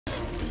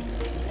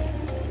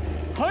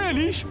Hi,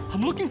 Anish.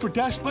 I'm looking for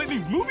Dash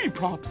Lightning's movie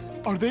props.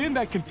 Are they in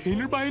that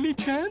container by any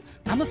chance?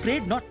 I'm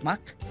afraid not, Muck.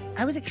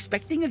 I was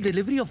expecting a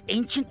delivery of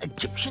ancient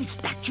Egyptian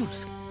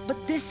statues.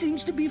 But this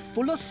seems to be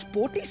full of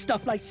sporty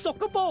stuff like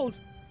soccer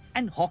balls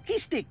and hockey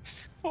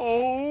sticks.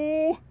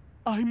 Oh,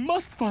 I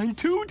must find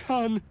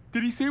 2-Ton.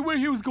 Did he say where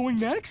he was going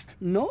next?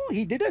 No,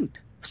 he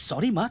didn't.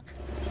 Sorry, Muck.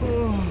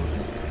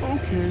 Oh,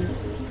 okay.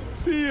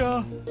 See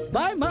ya.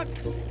 Bye, Muck.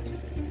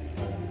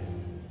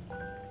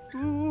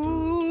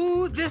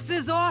 Ooh, this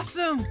is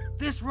awesome!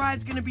 This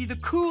ride's gonna be the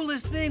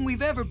coolest thing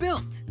we've ever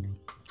built.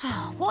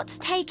 What's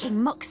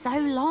taking Muck so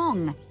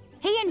long?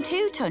 He and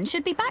 2-Ton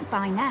should be back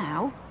by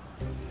now.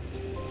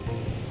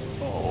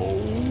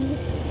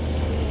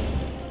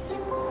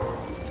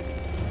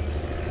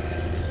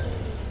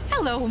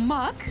 Hello,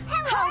 Muck.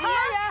 Hello,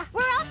 Muck.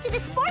 We're off to the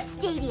sports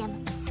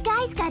stadium.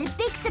 Sky's got a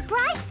big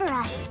surprise for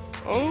us.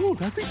 Oh,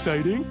 that's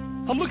exciting.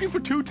 I'm looking for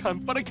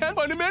 2-Ton, but I can't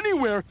find him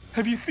anywhere.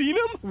 Have you seen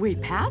him? We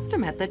passed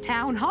him at the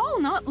town hall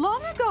not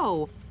long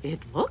ago. It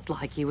looked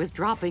like he was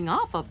dropping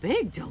off a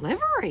big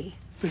delivery.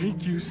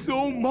 Thank you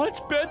so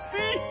much,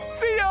 Betsy.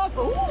 See ya.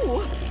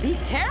 Ooh, be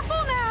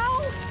careful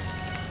now.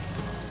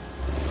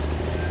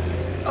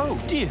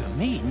 Oh, dear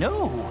me,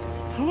 no.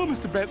 Hello,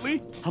 Mr.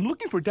 Bentley. I'm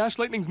looking for Dash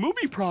Lightning's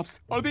movie props.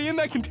 Are they in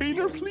that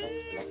container,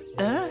 please?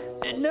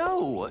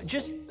 No,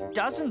 just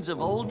dozens of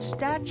old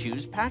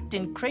statues packed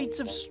in crates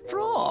of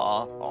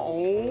straw.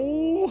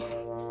 Oh,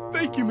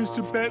 thank you,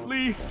 Mr.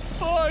 Bentley.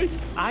 Bye.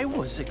 I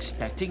was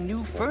expecting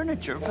new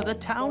furniture for the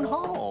town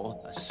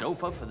hall. A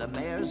sofa for the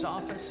mayor's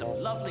office,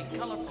 some lovely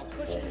colorful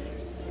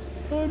cushions.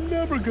 I'm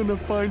never gonna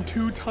find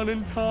 2-Ton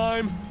in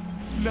time.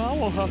 Now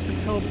I'll have to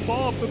tell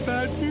Bob the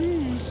bad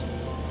news.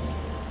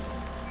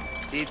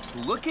 It's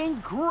looking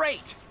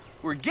great!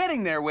 We're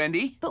getting there,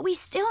 Wendy. But we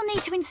still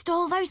need to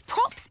install those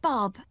props,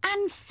 Bob.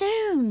 And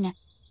soon.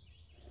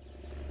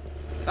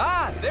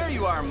 Ah, there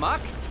you are,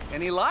 Muck.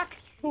 Any luck?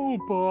 Oh,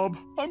 Bob,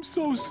 I'm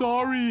so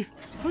sorry.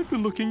 I've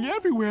been looking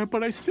everywhere,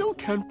 but I still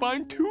can't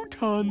find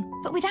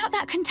 2-Ton. But without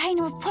that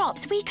container of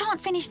props, we can't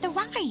finish the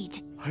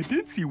ride. I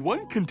did see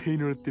one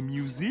container at the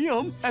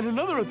museum and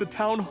another at the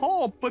town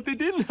hall, but they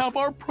didn't have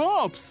our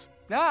props.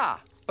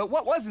 Ah, but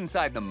what was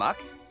inside the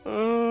Muck?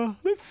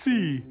 Let's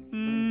see.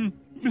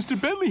 Mr.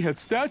 Bentley had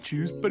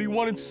statues, but he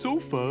wanted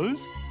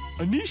sofas.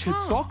 Anish had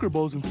soccer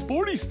balls and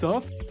sporty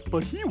stuff,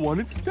 but he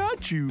wanted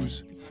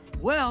statues.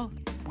 Well,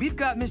 we've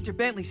got Mr.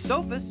 Bentley's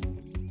sofas.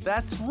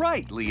 That's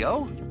right,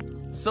 Leo.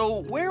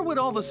 So where would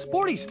all the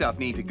sporty stuff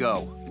need to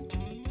go?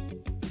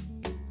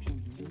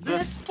 The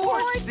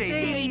sports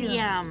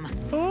stadium!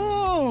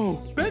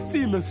 Oh,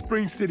 Betsy and the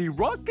Spring City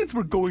Rockets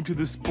were going to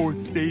the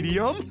sports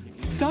stadium.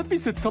 Safi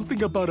said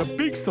something about a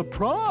big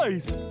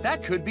surprise.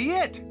 That could be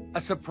it.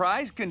 A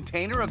surprise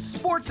container of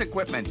sports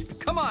equipment.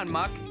 Come on,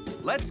 Muck.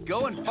 Let's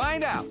go and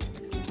find out.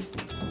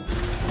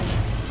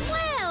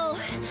 Well,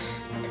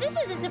 this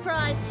is a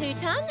surprise,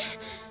 2-Ton.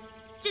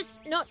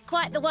 Just not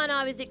quite the one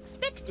I was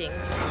expecting.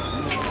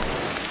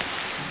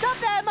 Stop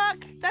there,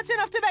 Muck. That's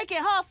enough to make it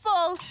half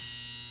full.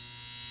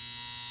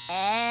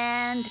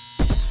 And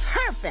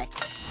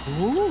perfect.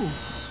 Oh,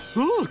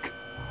 look.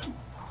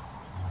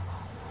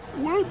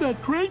 Where'd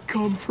that crate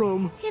come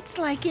from? It's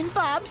like in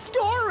Bob's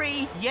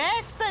story.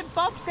 Yes, but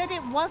Bob said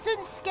it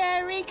wasn't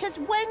scary because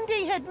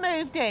Wendy had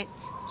moved it.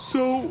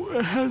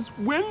 So, has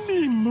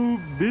Wendy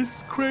moved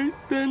this crate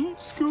then,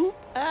 Scoop?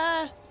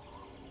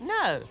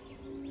 No.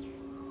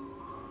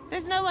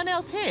 There's no one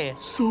else here.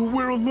 So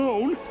we're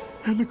alone,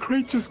 and the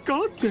crate just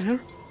got there,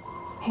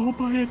 all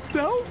by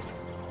itself?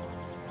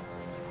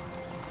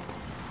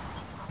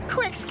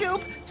 Quick,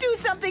 Scoop, do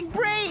something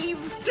brave.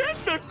 Get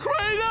the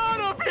crate out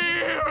of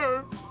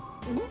here!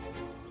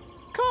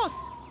 Of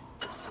course.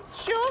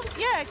 Sure,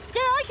 yeah,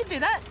 I can do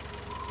that.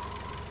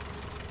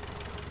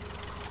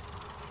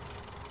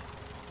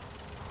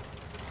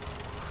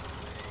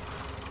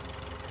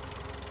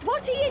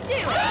 What are you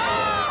doing?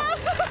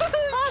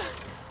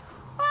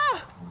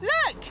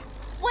 Look!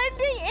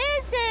 Wendy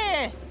is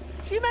here!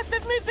 She must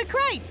have moved the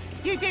crate.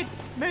 You did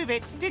move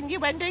it, didn't you,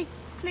 Wendy?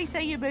 Please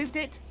say you moved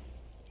it.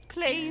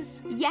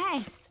 Please.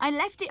 Yes, I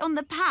left it on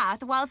the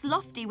path whilst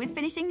Lofty was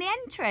finishing the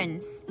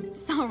entrance.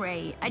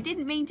 Sorry, I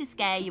didn't mean to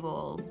scare you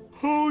all.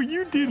 Oh,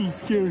 you didn't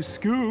scare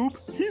Scoop.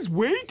 He's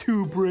way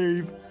too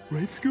brave.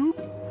 Right, Scoop?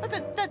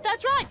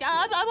 That's right.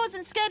 I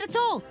wasn't scared at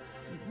all.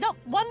 Not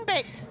one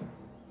bit.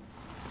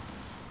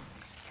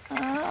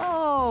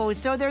 Oh,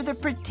 so they're the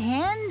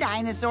pretend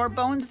dinosaur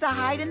bones to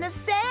hide in the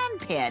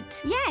sand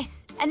pit.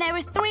 Yes, and there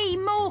are 3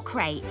 more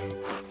crates.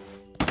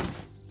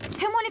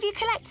 Can one of you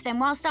collect them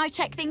whilst I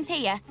check things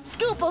here?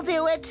 Scoop will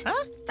do it.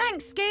 Huh?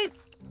 Thanks, Scoop.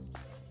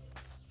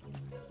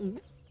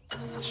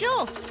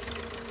 Sure.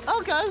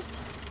 I'll go.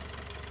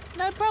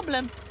 No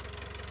problem.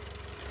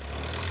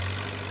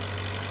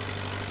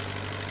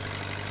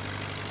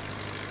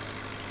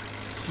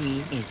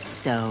 He is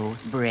so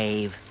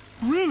brave.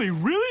 Really,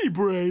 really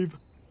brave.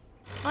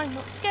 I'm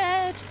not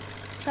scared.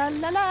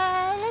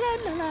 Tra-la-la,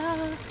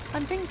 la-la-la-la.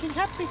 I'm thinking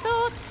happy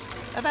thoughts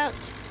about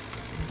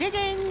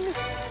digging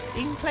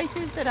in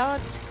places that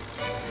aren't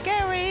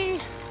scary.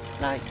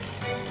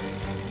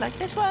 Like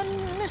this one.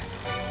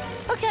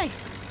 Okay,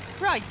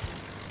 right.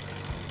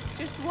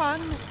 Just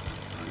one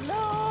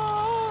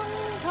long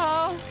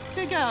path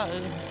to go.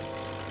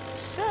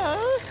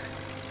 So,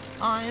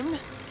 I'm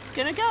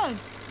gonna go.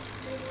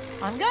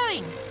 I'm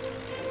going.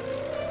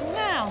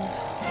 Now.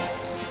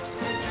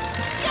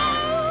 Go!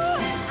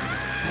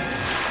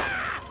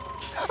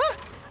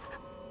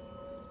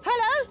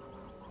 Hello?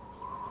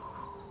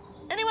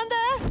 Anyone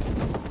there?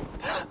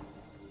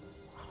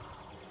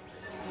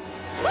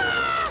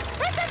 Ah!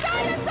 It's a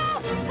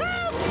dinosaur!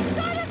 Help!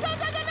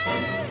 Dinosaurs are the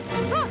lands!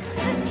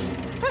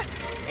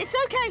 It's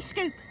okay,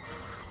 Scoop.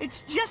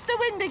 It's just the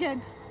wind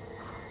again.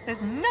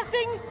 There's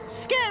nothing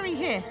scary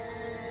here.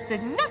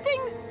 There's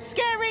nothing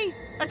scary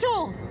at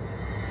all.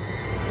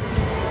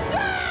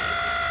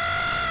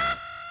 Ah!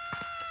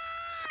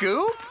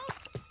 Scoop?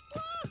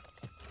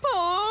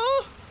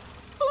 Oh!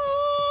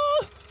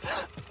 Oh!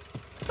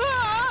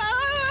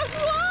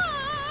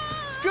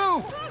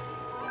 Scoop!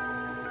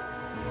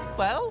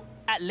 Well,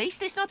 at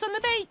least it's not on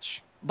the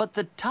beach. But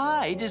the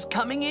tide is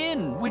coming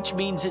in, which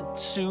means it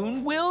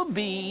soon will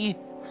be.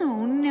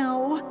 Oh,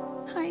 no.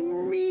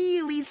 I'm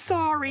really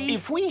sorry.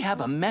 If we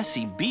have a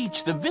messy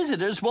beach, the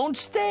visitors won't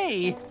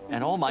stay.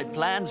 And all my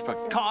plans for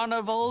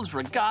carnivals,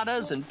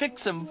 regattas, and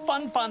Fixham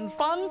fun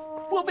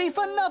will be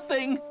for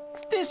nothing.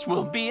 This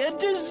will be a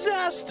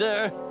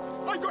disaster.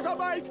 I got a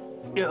bite!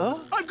 Yeah?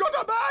 I've got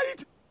a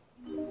bite!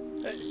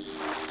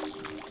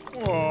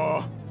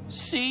 Oh.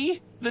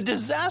 See? The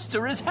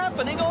disaster is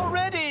happening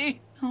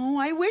already. Oh,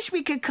 I wish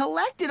we could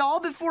collect it all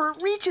before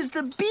it reaches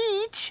the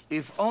beach.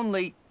 If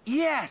only...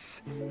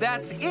 Yes!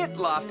 That's it,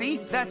 Lofty.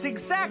 That's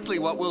exactly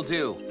what we'll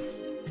do.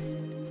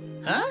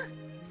 Huh?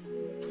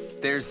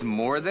 There's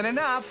more than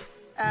enough.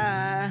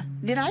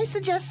 Did I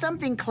suggest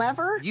something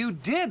clever? You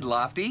did,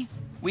 Lofty.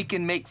 We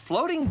can make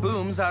floating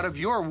booms out of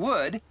your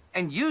wood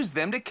and use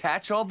them to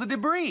catch all the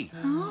debris.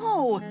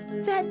 Oh,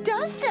 that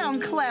does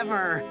sound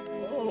clever.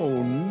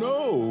 Oh,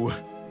 no.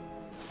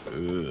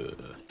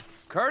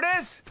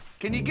 Curtis,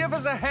 can you give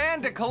us a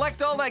hand to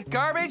collect all that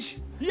garbage?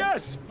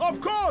 Yes,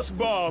 of course,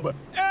 Bob.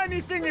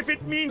 Anything if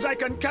it means I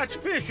can catch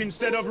fish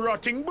instead of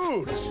rotting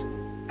boots.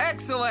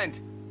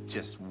 Excellent.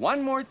 Just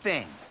one more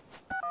thing.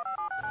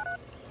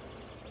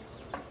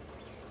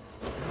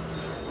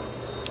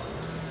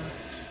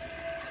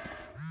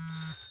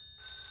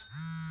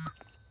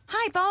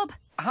 Hi, Bob.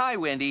 Hi,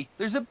 Wendy.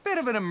 There's a bit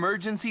of an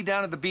emergency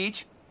down at the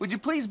beach. Would you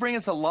please bring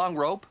us a long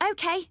rope?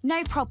 Okay,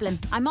 no problem.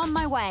 I'm on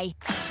my way.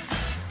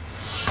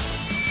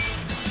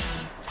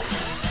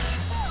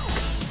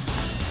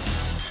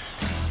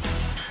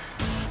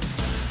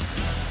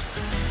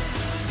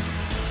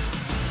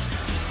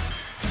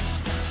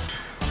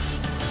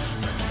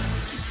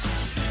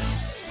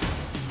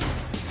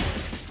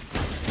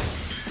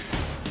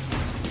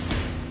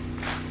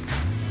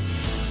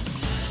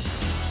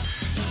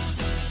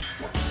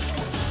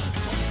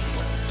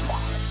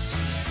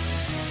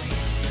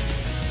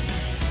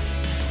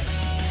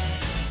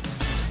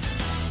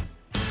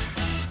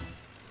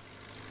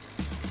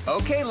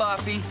 Okay,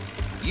 Lofty.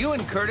 You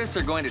and Curtis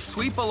are going to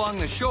sweep along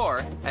the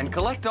shore and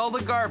collect all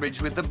the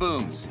garbage with the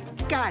booms.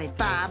 Got it,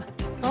 Bob.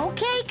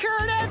 Okay,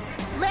 Curtis,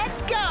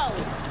 let's go.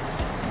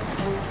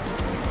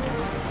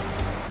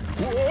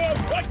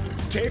 Whoa,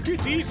 take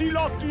it easy,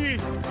 Lofty.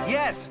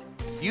 Yes,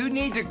 you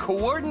need to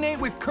coordinate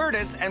with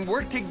Curtis and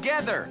work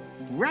together.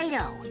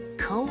 Righto,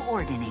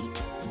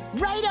 coordinate.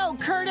 Righto,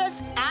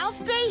 Curtis, I'll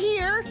stay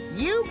here.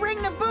 You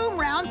bring the boom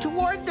round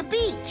toward the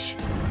beach.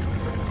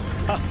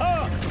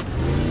 Ha-ha!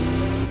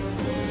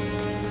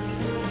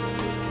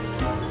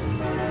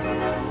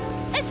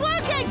 It's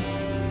working!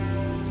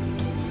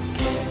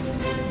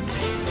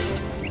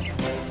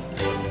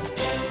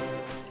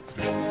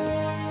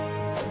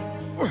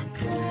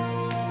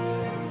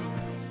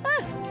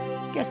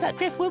 Guess that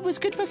driftwood was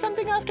good for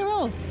something after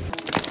all.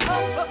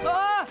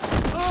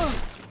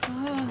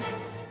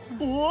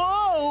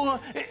 Whoa!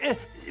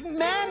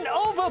 Man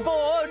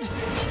overboard!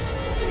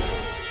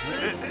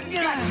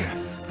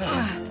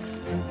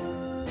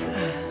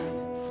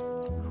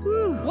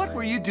 What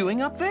were you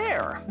doing up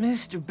there?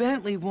 Mr.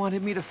 Bentley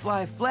wanted me to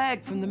fly a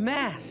flag from the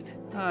mast.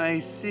 I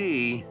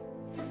see.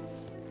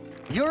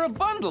 You're a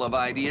bundle of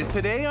ideas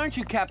today, aren't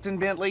you, Captain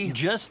Bentley?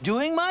 Just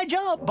doing my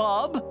job,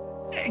 Bob.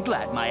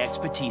 Glad my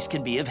expertise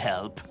can be of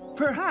help.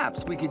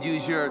 Perhaps we could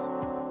use your,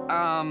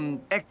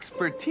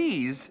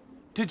 expertise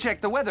to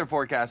check the weather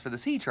forecast for the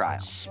sea trial.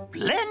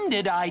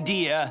 Splendid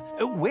idea.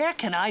 Where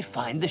can I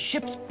find the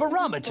ship's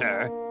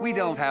barometer? We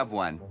don't have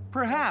one.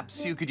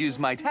 Perhaps you could use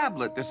my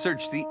tablet to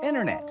search the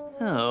internet.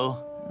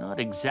 Oh, not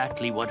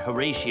exactly what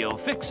Horatio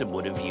Fixham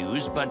would have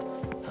used, but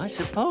I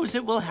suppose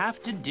it will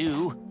have to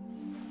do.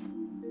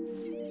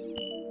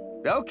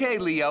 Okay,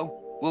 Leo.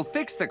 We'll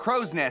fix the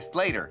crow's nest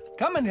later.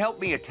 Come and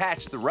help me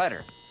attach the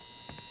rudder.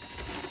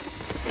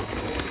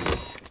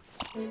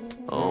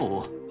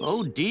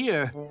 Oh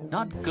dear.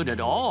 Not good at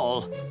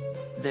all.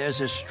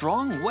 There's a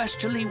strong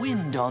westerly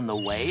wind on the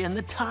way and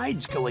the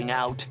tide's going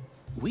out.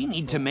 We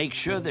need to make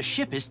sure the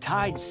ship is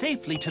tied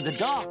safely to the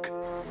dock.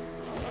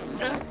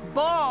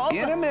 Bob!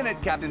 In a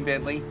minute, Captain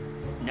Bentley.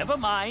 Never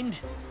mind.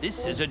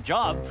 This is a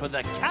job for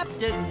the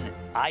captain.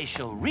 I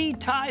shall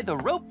retie the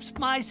ropes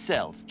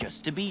myself,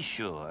 just to be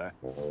sure.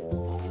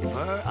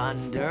 Over,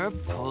 under,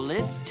 pull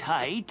it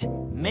tight,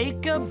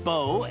 make a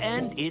bow,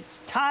 and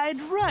it's tied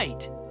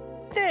right.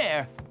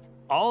 There,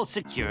 all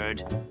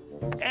secured.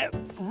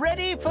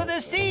 Ready for the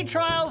sea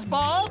trials,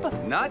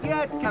 Bob? Not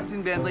yet,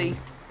 Captain Bentley.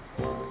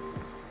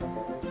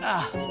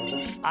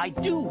 I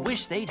do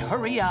wish they'd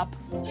hurry up.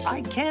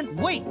 I can't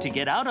wait to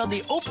get out on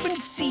the open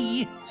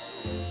sea.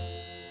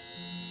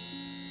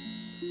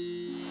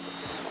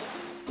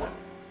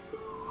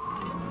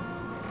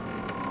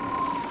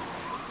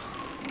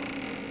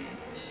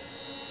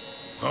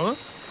 Huh?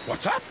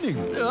 What's happening?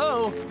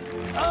 Oh,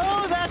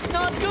 that's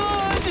not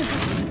good!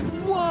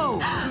 Whoa!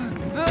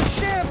 The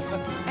ship!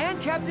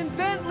 And Captain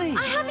Bentley!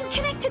 I haven't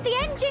connected the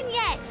engine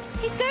yet.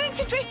 He's going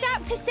to drift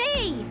out to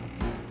sea.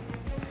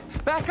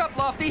 Back up,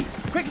 Lofty.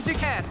 Quick as you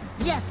can.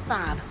 Yes,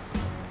 Bob.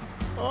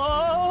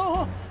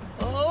 Oh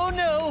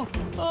no!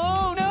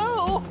 Oh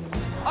no!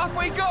 Off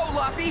we go,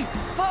 Lofty.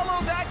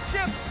 Follow that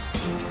ship.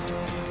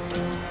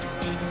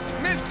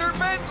 Mr.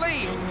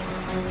 Bentley,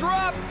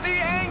 drop the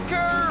anchor.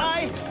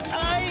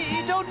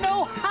 I don't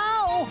know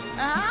how.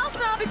 I'll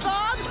stop it,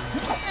 Bob.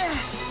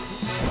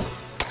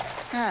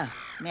 Oh,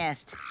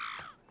 missed.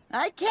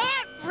 I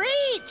can't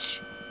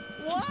reach.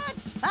 What?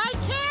 I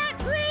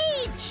can't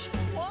reach.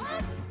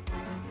 What?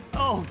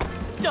 Oh,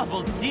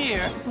 double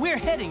dear. We're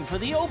heading for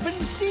the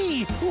open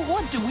sea.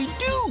 What do we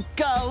do,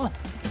 Gull?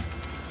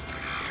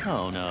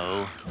 Oh,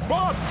 no.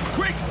 Bob,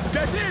 quick,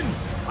 get in!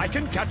 I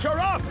can catch her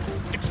up!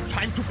 It's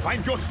time to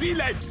find your sea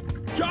legs!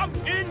 Jump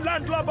in,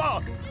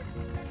 landlubber!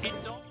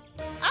 It's all...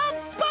 A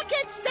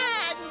bucket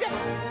stand!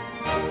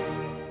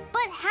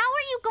 But how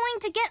are you going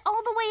to get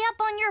all the way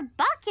up on your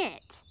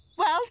bucket?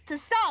 Well, to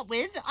start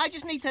with, I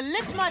just need to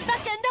lift my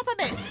back end up a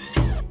bit.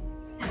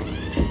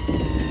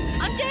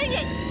 I'm doing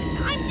it!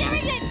 I'm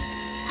doing it!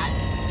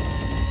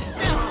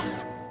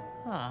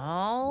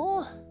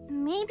 Oh.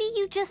 Maybe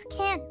you just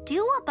can't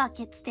do a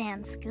bucket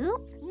stand,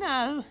 Scoop.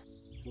 No,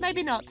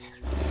 maybe not.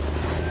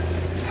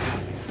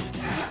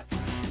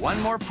 One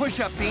more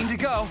push-up beam to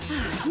go.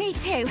 Me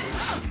too.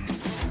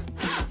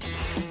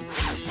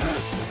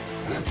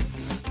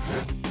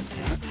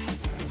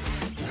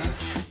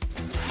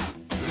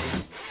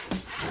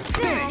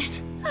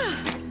 Finished.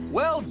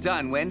 Well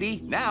done,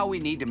 Wendy. Now we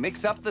need to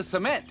mix up the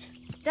cement.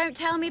 Don't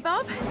tell me,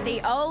 Bob.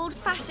 The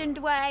old-fashioned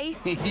way.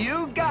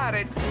 You got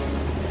it.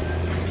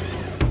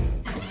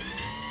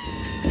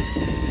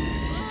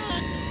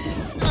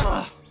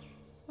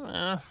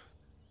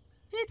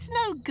 It's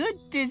no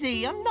good,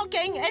 Dizzy. I'm not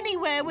getting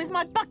anywhere with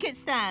my bucket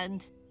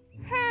stand.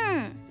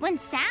 When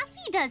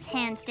Safi does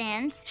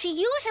handstands, she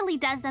usually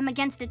does them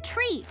against a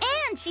tree,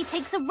 and she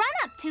takes a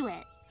run-up to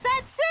it.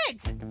 That's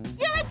it!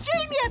 You're a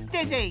genius,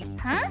 Dizzy!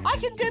 Huh? I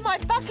can do my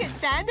bucket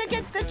stand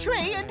against a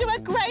tree and do a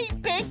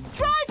great big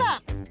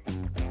drive-up!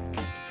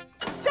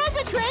 There's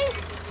a tree!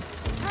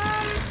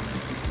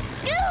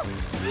 Scoop!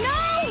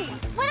 No!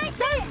 What I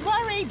said! Don't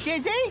worry,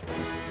 Dizzy!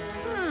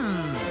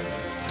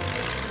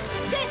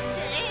 This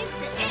is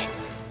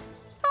it!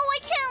 Oh, I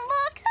can't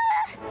look!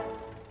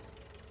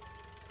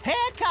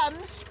 Here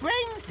comes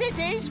Spring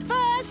City's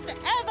first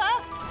ever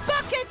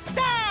bucket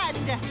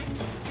stand!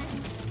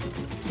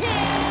 Here I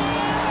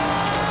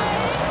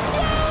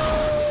go!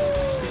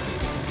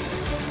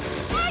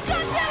 I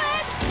can do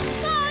it!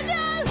 Oh,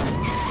 no!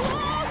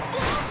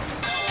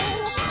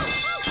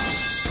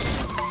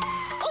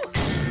 Oh,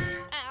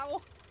 ow!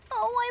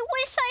 Oh, I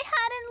wish I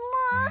hadn't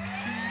looked.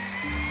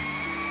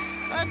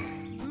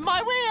 My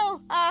wheel!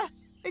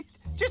 It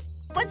just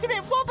went a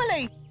bit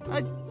wobbly.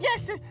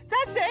 Yes,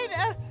 that's it.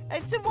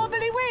 It's a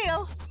wobbly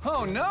wheel.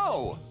 Oh,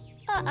 no!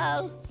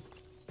 Uh-oh.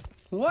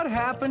 What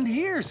happened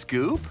here,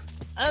 Scoop?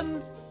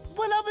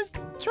 Well, I was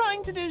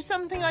trying to do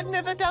something I'd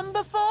never done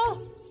before.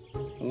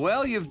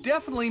 Well, you've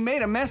definitely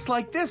made a mess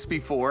like this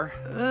before.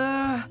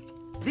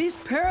 These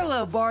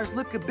parallel bars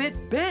look a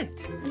bit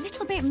bent. A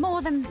little bit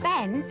more than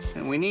bent.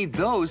 And we need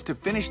those to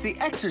finish the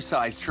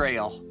exercise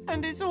trail.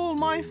 And it's all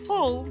my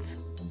fault.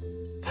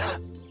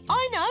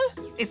 I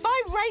know! If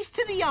I race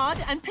to the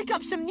yard and pick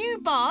up some new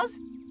bars,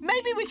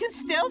 maybe we can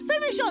still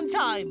finish on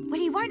time.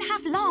 Well, you won't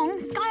have long.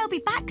 Sky will be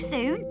back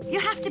soon. You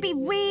have to be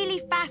really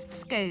fast,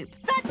 Scoop.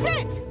 That's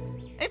it!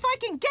 If I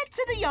can get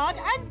to the yard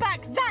and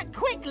back that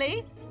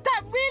quickly,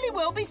 that really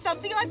will be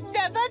something I've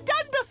never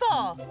done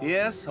before.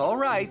 Yes, all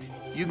right.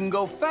 You can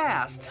go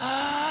fast.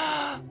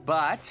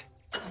 But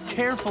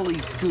carefully,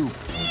 Scoop.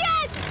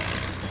 Yes!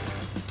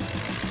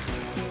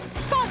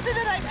 Faster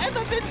than I've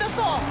ever been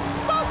before!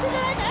 Faster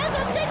than I've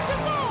ever been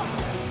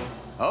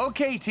before!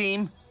 Okay,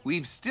 team.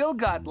 We've still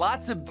got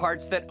lots of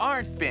parts that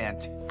aren't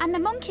bent. And the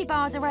monkey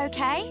bars are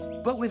okay.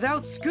 But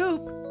without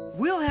Scoop,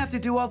 we'll have to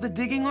do all the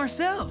digging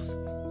ourselves.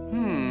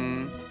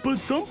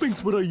 But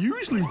dumping's what I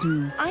usually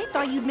do. I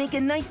thought you'd make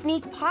a nice,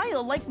 neat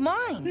pile like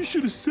mine. You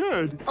should have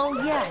said. Oh,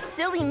 yeah,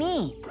 silly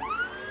me.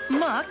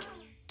 Muck,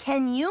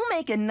 can you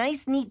make a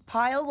nice, neat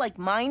pile like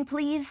mine,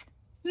 please?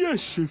 Yes,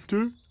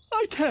 Shifter,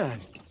 I can.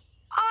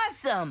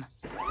 Awesome!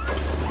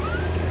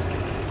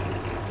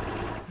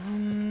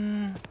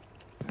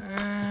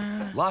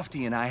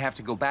 Lofty and I have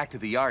to go back to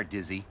the yard,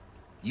 Dizzy.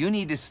 You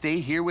need to stay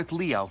here with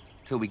Leo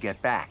till we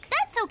get back.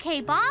 That's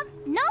okay, Bob.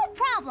 No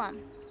problem.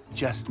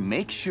 Just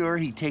make sure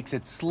he takes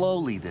it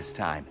slowly this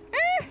time.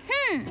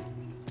 Mm-hmm.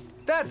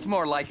 That's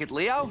more like it,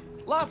 Leo.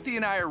 Lofty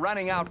and I are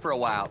running out for a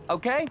while,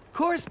 okay? Of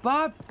course,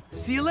 Bob.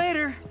 See you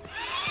later.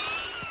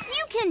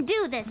 You can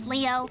do this,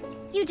 Leo.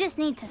 You just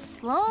need to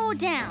slow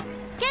down.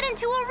 Get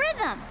into a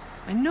rhythm.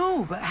 I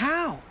know, but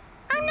how?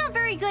 I'm not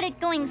very good at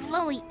going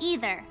slowly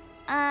either.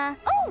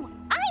 Oh,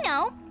 I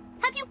know.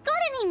 Have you got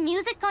any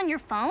music on your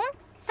phone?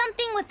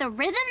 Something with a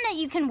rhythm that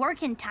you can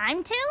work in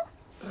time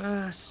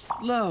to?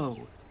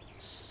 Slow.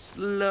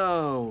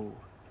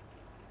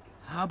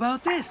 How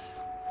about this?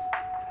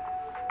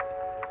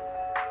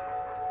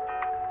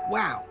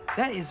 Wow,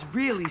 that is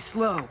really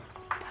slow.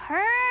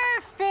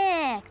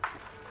 Perfect.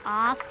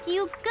 Off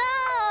you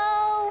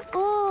go.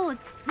 Ooh,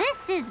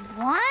 this is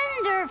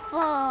wonderful.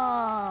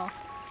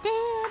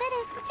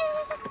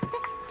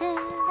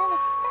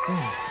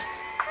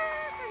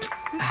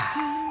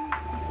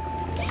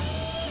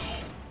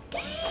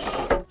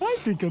 I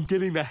think I'm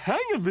getting the hang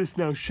of this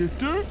now,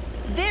 Shifter.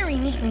 Very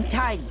neat and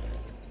tidy.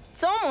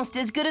 It's almost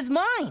as good as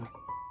mine.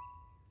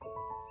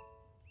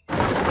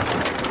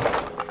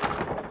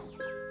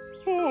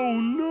 Oh,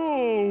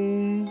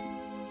 no.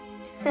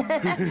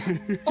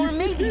 Or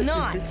maybe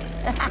not.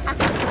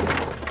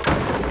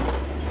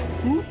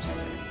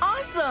 Oops.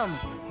 Awesome!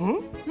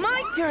 Huh?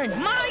 My turn!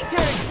 My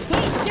turn!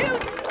 He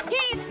shoots!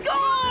 He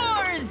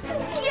scores!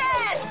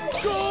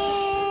 Yes! Goal!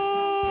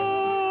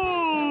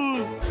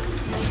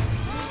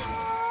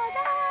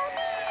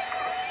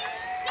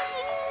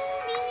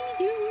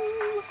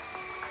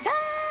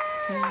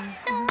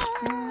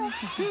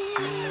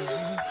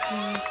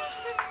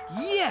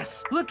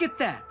 Yes! Look at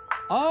that.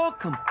 All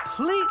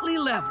completely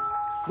level.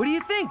 What do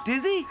you think,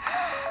 Dizzy?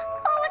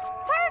 Oh, it's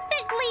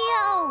perfect,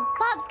 Leo!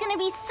 Bob's gonna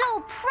be so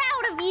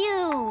proud of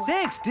you!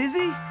 Thanks,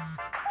 Dizzy.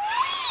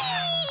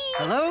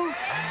 Hello?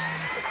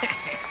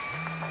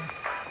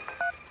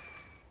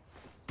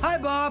 Hi,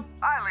 Bob.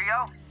 Hi,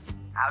 Leo.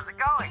 How's it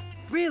going?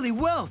 Really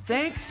well,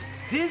 thanks.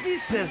 Dizzy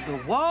says the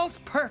wall's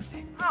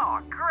perfect.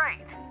 Oh,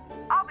 great.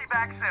 I'll be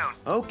back soon.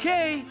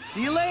 Okay,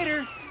 see you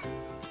later.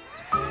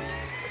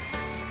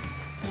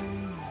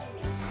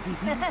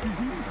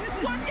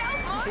 Watch out,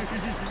 Muck!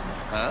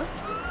 Huh?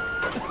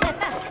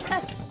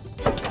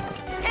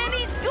 And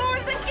he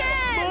scores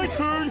again! My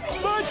turn!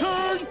 My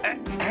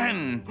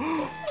turn!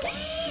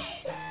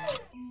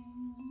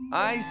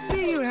 I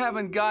see you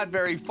haven't got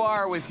very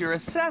far with your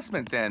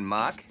assessment then,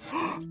 Muck.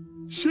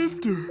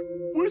 Shifter,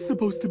 we're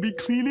supposed to be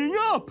cleaning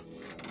up.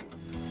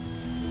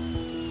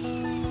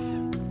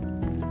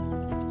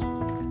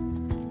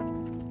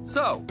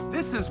 So,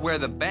 this is where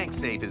the bank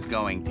safe is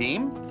going,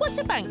 team. What's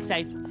a bank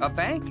safe? A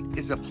bank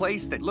is a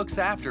place that looks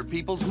after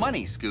people's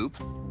money, Scoop.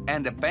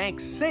 And a bank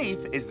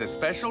safe is the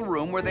special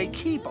room where they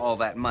keep all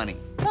that money.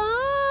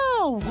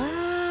 Oh,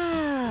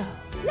 wow.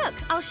 Look,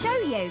 I'll show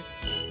you.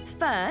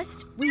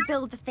 First, we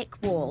build the thick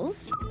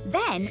walls.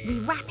 Then we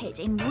wrap it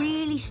in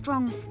really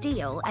strong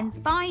steel. And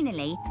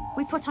finally,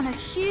 we put on a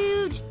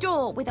huge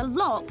door with a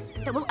lock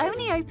that will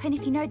only open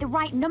if you know the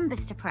right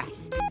numbers to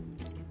press.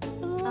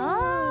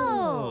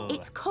 Oh!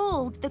 It's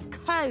called the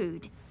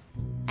code.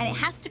 And it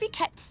has to be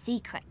kept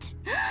secret.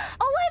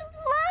 Oh, I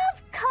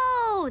love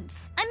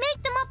codes! I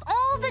make them up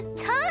all the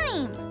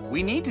time!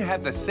 We need to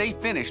have the safe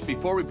finished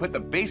before we put the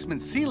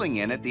basement ceiling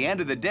in at the end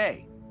of the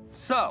day.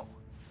 So,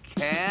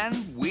 can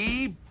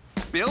we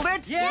build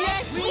it?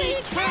 Yes,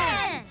 we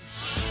can!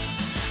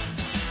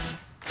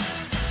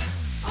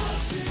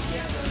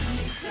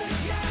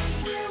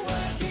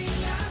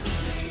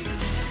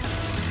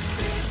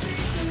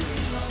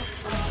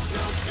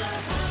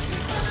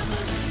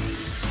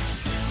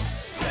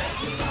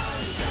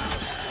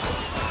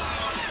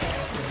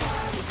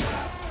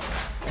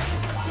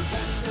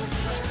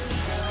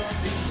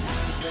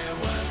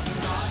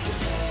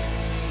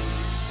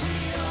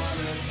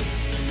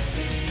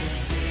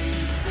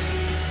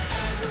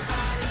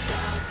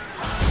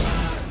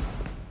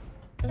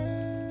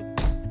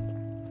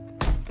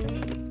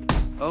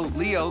 Oh,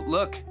 Leo,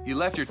 look, you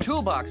left your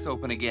toolbox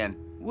open again.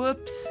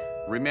 Whoops.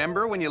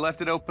 Remember when you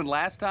left it open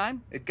last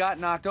time? It got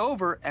knocked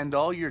over and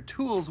all your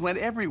tools went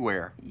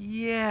everywhere.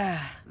 Yeah,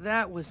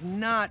 that was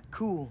not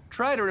cool.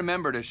 Try to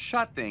remember to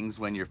shut things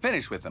when you're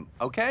finished with them,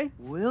 okay?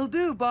 Will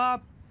do,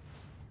 Bob.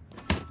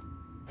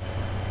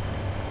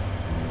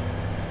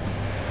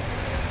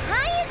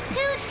 Hiya,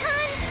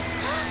 Two-Ton!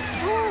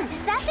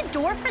 Is that the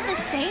door for the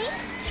safe?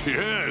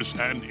 Yes,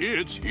 and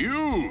it's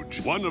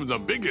huge. One of the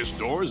biggest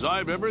doors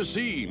I've ever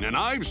seen, and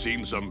I've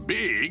seen some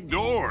big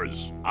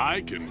doors.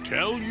 I can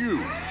tell you.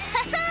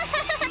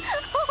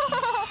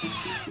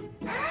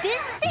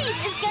 This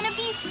safe is gonna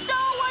be so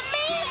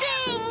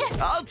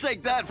amazing! I'll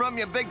take that from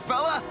you, big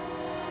fella.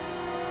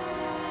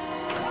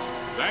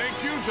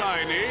 Thank you,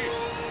 Tiny.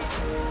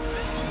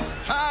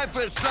 Time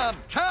for some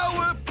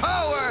tower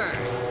power!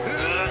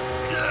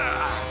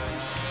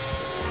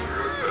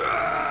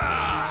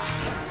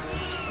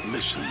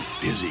 Listen,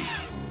 Dizzy,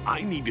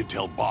 I need to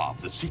tell Bob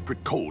the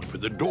secret code for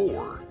the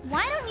door.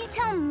 Why don't you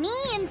tell me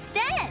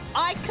instead?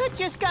 I could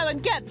just go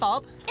and get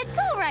Bob. It's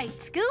all right,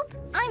 Scoop.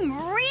 I'm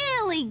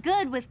really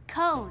good with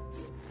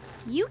codes.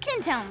 You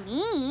can tell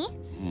me.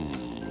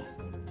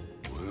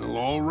 Well,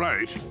 all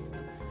right.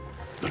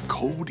 The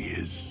code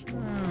is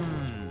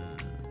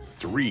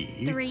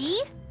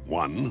 3,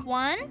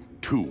 1,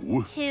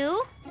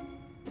 2,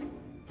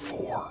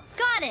 4.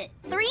 Got it.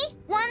 3,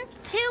 1,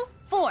 2,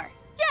 4.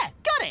 Yeah,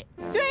 got it.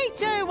 3,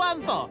 2,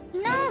 1, 4.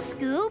 No,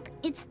 Scoop.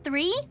 It's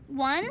 3,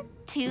 1,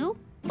 2,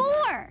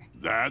 4.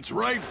 That's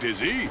right,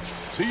 Dizzy.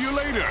 See you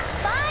later.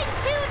 Bye,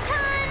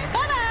 Two-Ton.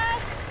 Bye-bye.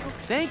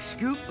 Thanks,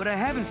 Scoop, but I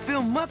haven't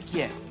filmed Muck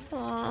yet.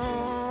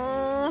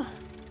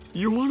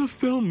 You want to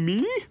film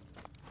me?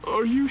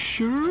 Are you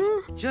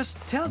sure? Just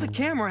tell the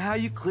camera how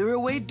you clear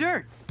away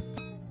dirt.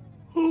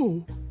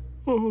 Don't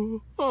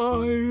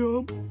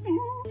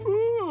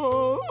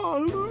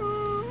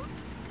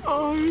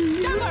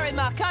worry,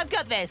 Muck, I've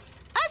got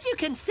this. As you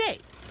can see,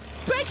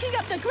 breaking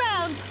up the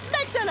ground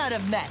makes a lot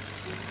of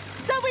mess.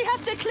 So we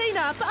have to clean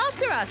up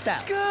after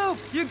ourselves. Scoop,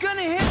 you're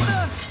gonna hit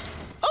the...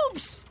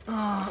 Oops!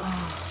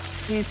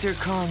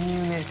 Intercom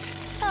unit.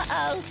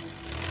 Uh-oh.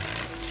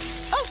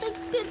 Oh,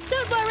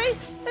 don't worry.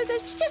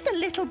 It's just a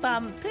little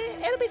bump.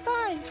 It'll be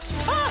fine.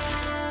 Ah!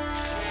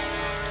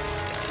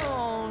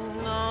 Oh,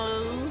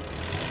 no.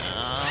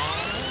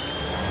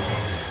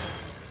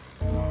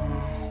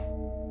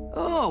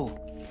 Oh.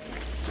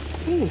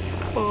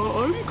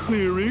 I'm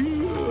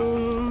clearing,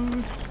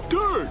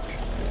 dirt.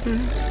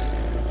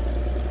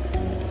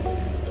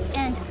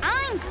 And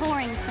I'm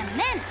pouring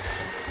cement.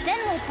 Then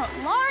we'll put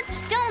large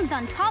stones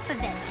on top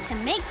of it to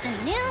make the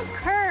new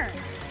curb.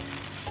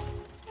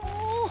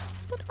 Oh,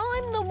 but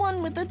I'm the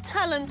one with the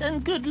talent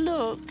and good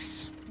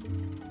looks.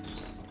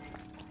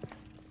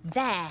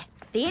 There.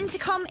 The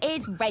intercom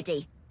is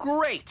ready.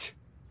 Great!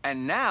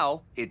 And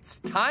now it's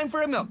time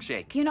for a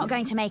milkshake. You're not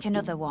going to make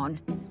another one.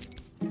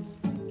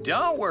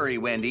 Don't worry,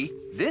 Wendy.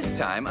 This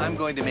time I'm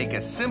going to make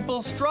a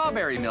simple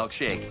strawberry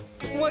milkshake.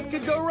 What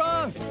could go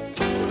wrong?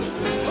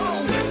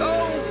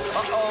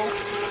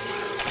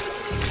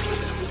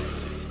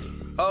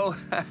 Oh,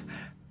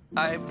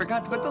 I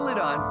forgot to put the lid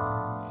on.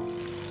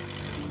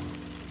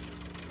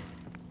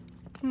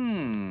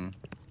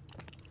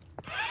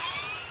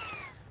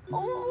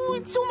 Oh,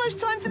 it's almost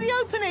time for the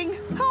opening.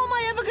 How am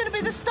I ever going to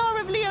be the star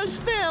of Leo's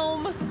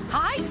film?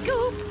 Hi,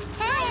 Scoop.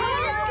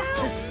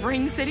 Hey, The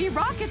Spring City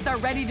Rockets are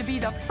ready to be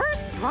the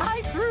first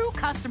drive-through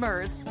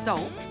customers. So,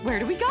 where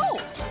do we go?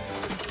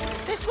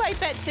 This way,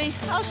 Betsy.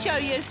 I'll show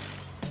you.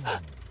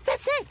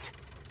 That's it.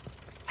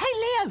 Hey,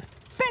 Leo.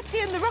 Betsy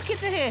and the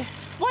Rockets are here.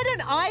 Why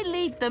don't I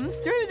lead them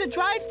through the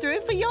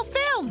drive-through for your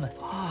film?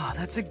 Oh,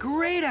 that's a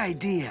great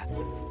idea.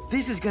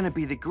 This is gonna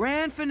be the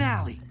grand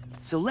finale.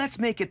 So let's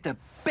make it the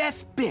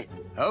best bit.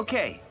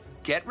 Okay,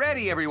 get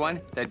ready,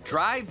 everyone. The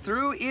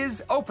drive-through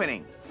is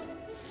opening.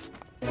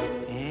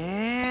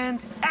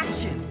 And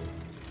action.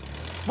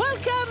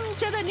 Welcome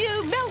to the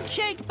new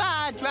milkshake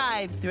bar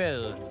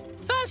drive-through.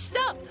 First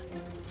stop,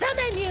 the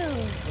menu.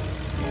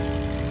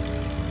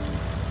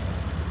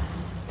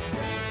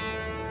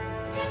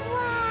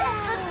 Wow. This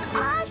looks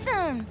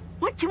awesome.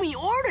 What can we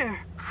order?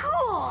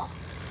 Cool.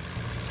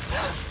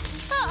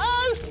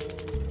 Uh-oh.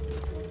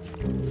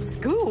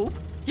 Scoop,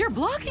 you're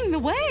blocking the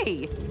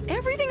way.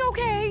 Everything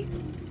okay?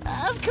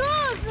 Of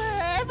course.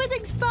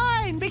 Everything's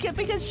fine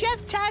because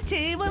Chef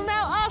Tatty will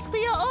now ask for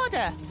your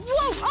order.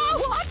 Whoa! Oh,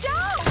 watch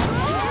out!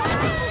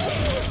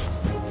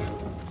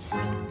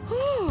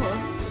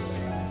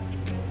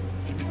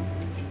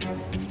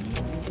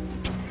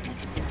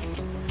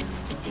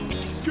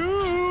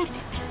 Scoop!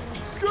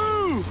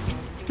 Scoop!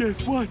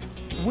 Guess what?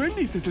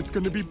 Wendy says it's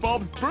gonna be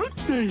Bob's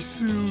birthday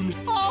soon.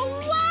 Oh,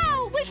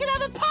 wow! We can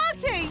have a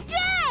party!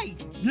 Yay!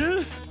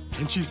 Yes,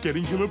 and she's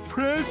getting him a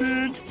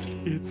present.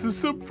 It's a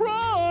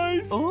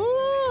surprise.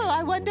 Oh,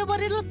 I wonder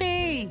what it'll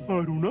be. I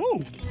don't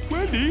know.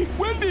 Wendy!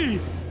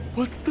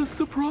 What's the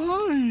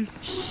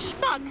surprise? Shh,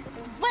 Muck!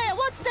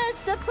 What's the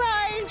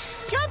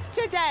surprise job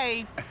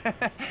today?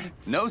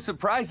 No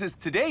surprises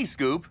today,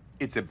 Scoop.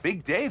 It's a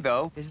big day,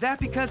 though. Is that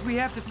because we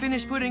have to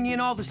finish putting in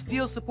all the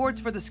steel supports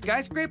for the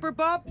skyscraper,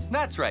 Bob?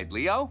 That's right,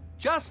 Leo.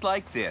 Just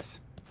like this.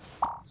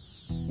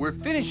 We're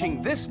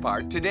finishing this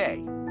part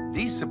today.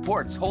 These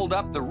supports hold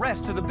up the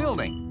rest of the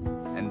building.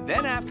 And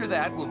then after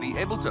that, we'll be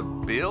able to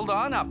build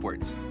on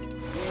upwards.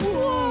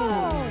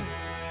 Whoa!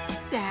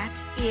 That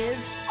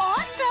is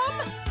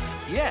awesome!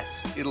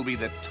 Yes, it'll be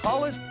the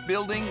tallest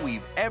building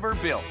we've ever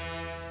built.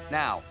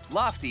 Now,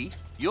 Lofty,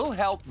 you'll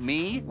help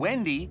me,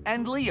 Wendy,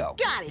 and Leo.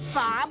 Got it,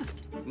 Bob.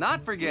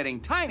 Not forgetting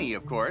Tiny,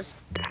 of course.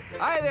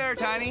 Hi there,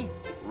 Tiny.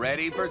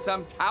 Ready for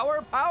some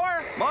tower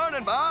power?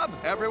 Morning, Bob,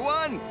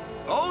 everyone.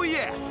 Oh,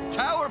 yes,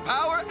 tower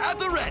power at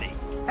the ready.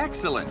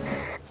 Excellent.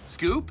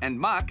 Scoop and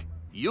Muck,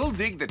 you'll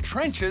dig the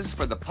trenches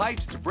for the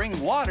pipes to bring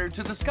water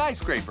to the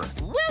skyscraper.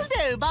 Will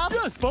do, Bob.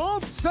 Yes,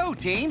 Bob. So,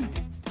 team,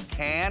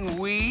 can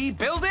we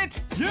build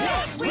it?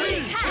 Yes,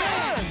 we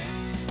can!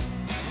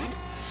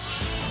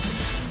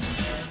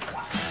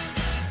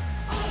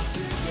 All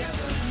together.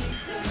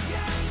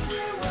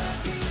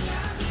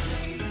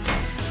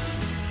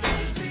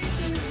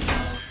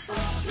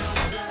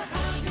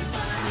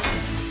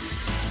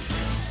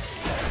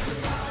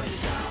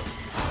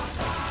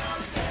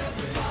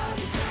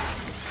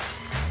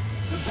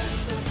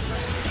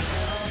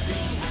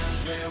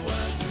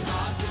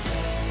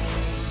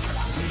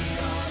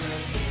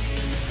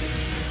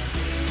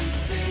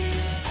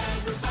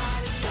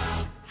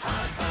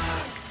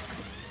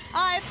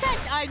 I bet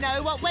I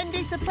know what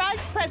Wendy's surprise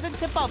present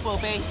to Bob will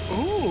be.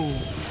 Oh,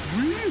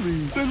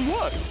 really? Then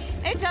what?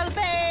 It'll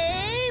be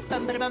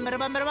a new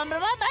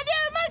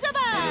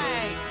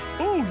motorbike!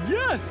 Oh,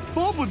 yes!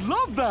 Bob would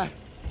love that!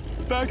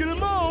 Back in a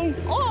mo!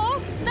 Or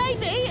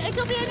maybe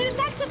it'll be a new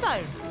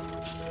saxophone.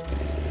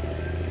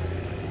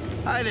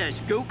 Hi there,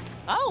 Scoop.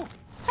 Oh,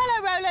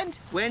 hello, Roland.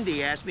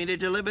 Wendy asked me to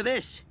deliver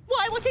this.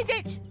 Why, what is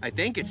it? I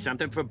think it's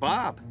something for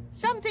Bob.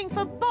 Something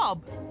for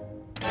Bob.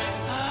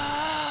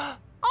 Oh,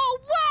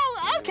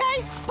 wow! OK,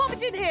 pop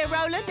it in here,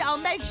 Roland. I'll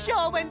make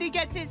sure Wendy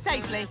gets it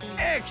safely.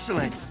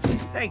 Excellent.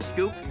 Thanks,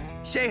 Scoop.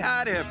 Say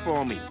hi to her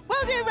for me.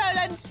 Will do,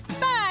 Roland.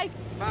 Bye.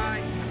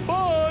 Bye.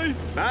 Bye!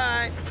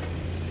 Bye.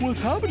 What's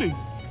happening?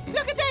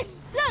 Look at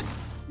this! Look!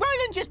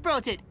 Roland just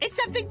brought it. It's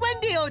something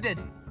Wendy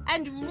ordered.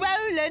 And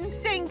Roland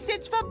thinks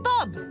it's for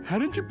Bob.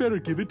 Hadn't you better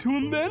give it to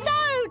him then?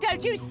 No,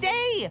 don't you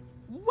see?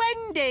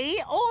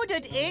 Wendy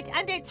ordered it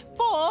and it's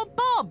for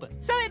Bob.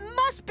 So it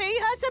must be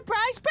her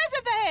surprise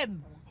present for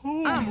him.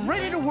 Oh. I'm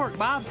ready to work,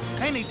 Bob.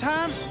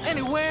 Anytime,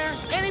 anywhere,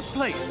 any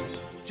place.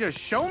 Just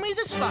show me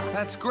the spot.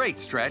 That's great,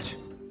 Stretch.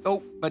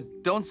 Oh,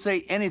 but don't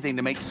say anything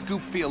to make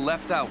Scoop feel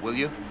left out, will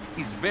you?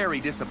 He's very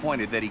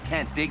disappointed that he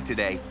can't dig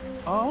today.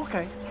 Oh,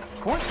 okay.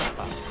 Of course not,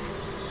 Bob.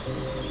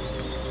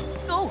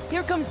 Oh,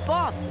 here comes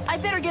Bob. I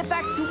better get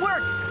back to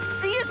work.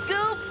 See you,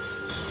 Scoop.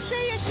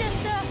 See you,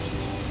 Shifter.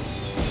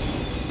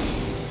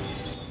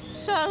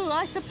 So,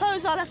 I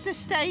suppose I'll have to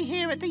stay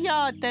here at the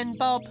yard then,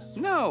 Bob.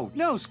 No,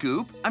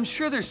 Scoop. I'm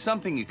sure there's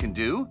something you can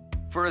do.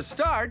 For a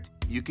start,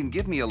 you can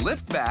give me a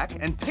lift back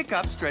and pick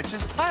up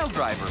Stretch's pile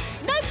driver.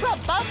 No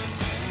problem, Bob.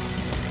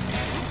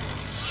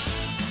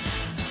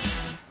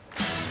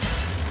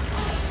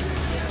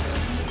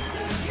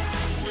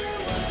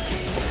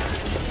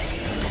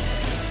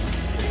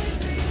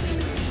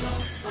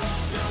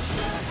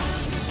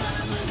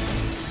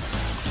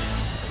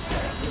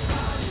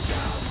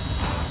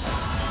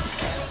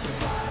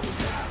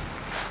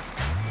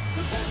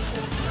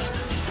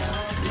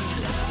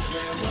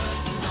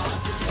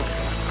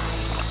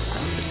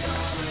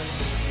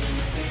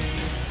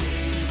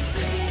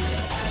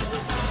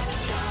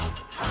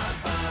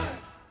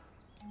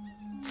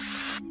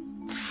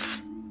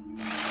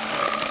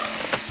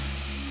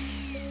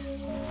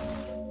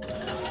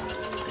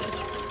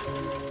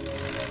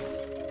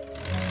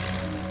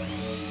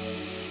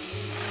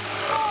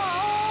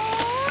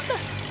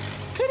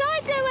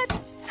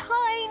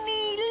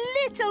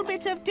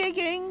 Of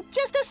digging,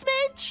 just a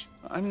smidge.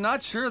 I'm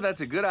not sure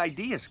that's a good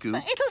idea, Scoop.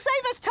 It'll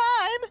save us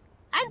time,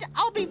 and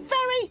I'll be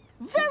very,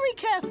 very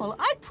careful.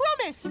 I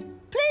promise.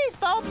 Please,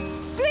 Bob.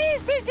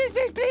 Please, please, please,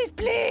 please, please,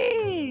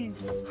 please.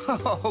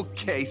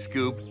 Okay,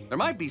 Scoop. There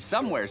might be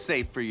somewhere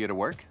safe for you to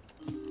work.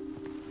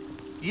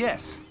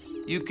 Yes,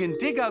 you can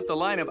dig out the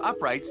line of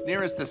uprights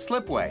nearest the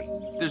slipway.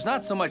 There's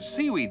not so much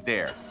seaweed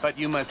there, but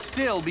you must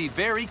still be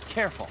very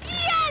careful.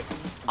 Yes!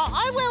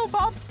 I will,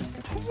 Bob.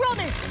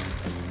 Promise.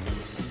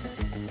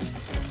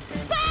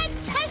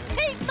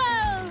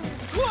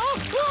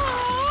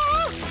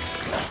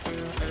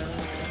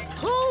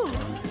 Oh,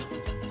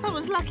 that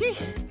was lucky.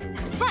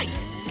 Right,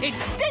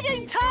 it's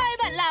digging time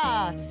at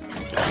last.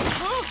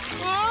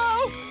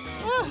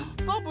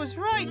 Bob was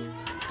right.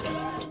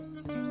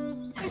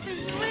 This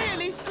is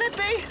really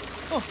slippy.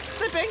 Oh,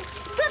 slipping.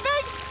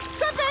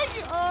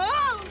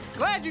 Oh!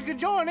 Glad you could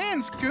join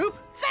in, Scoop.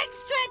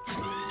 Thanks, Stretch.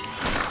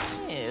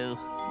 Ew.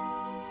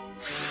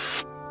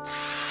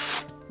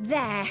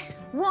 There,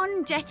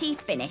 one jetty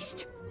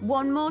finished.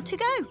 One more to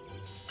go.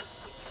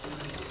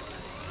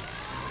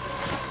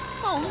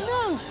 Oh,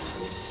 no.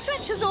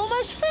 Stretch is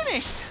almost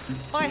finished.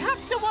 I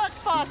have to work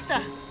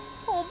faster.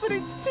 Oh, but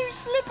it's too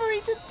slippery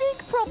to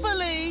dig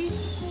properly.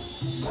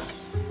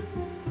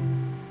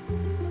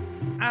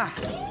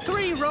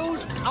 3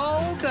 rows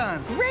all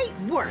done. Great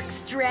work,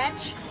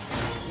 Stretch.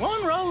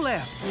 1 row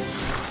left.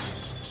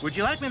 Would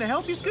you like me to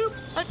help you, Scoop?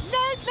 No.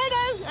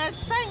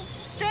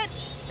 Thanks,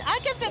 Stretch. I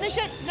can finish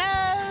it.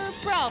 No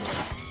problem.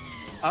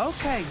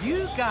 Okay,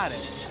 you got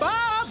it.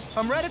 Bob,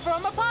 I'm ready for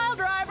my pile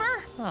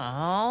driver.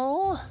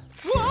 Oh.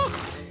 Whoa!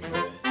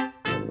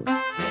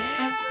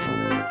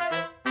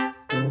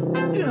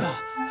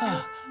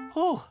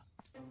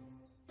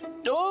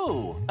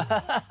 Oh,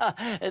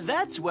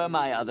 that's where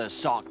my other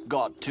sock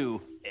got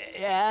to.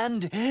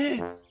 And...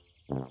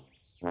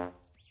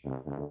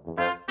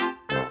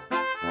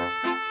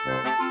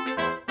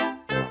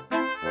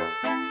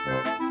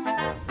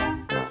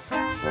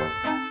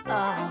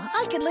 Oh,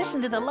 I could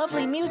listen to the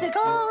lovely music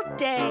all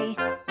day.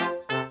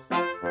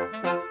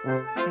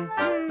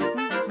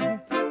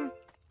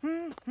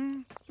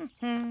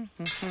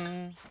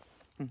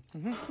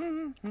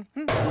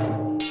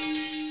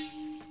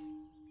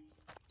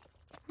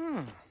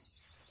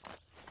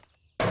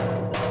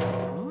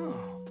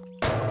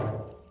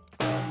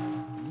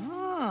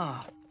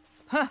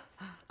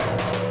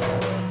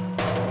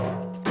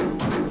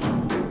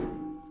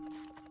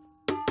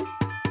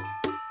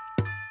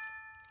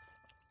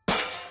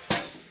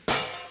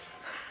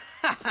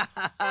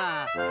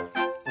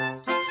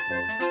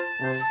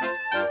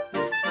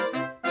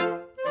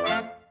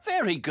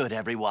 Very good,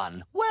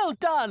 everyone. Well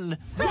done.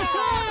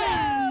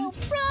 Bravo!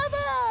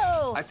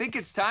 Bravo! I think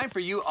it's time for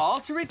you all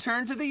to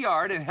return to the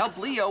yard and help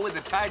Leo with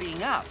the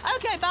tidying up.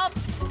 Okay, Bob.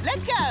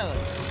 Let's go.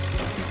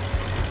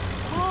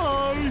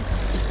 Bye.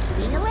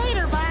 See you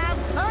later, Bob.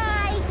 Bye.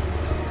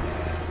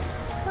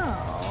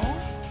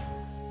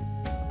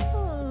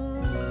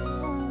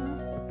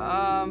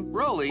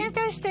 Roley. Can't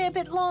I stay a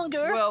bit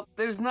longer? Well,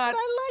 there's not... But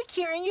I like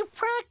hearing you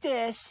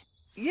practice.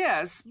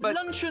 Yes, but...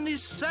 Luncheon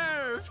is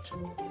served.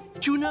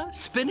 Tuna,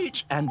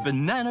 spinach, and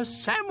banana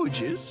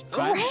sandwiches.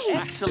 Great.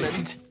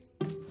 Excellent.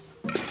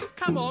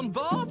 Come on,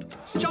 Bob.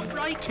 Jump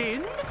right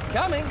in.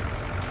 Coming.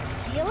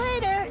 See you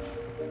later.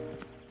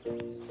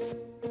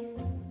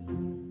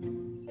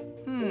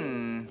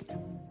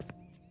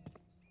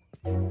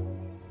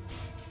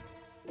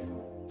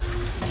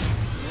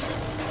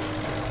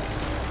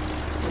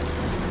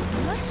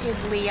 What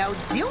is Leo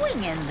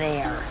doing in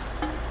there?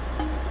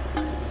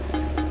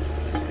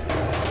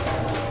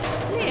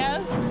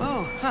 Leo,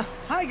 Oh,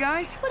 hi,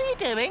 guys. what are you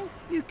doing?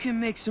 You can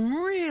make some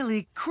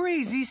really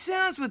crazy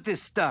sounds with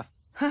this stuff.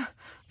 Huh?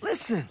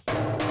 Listen.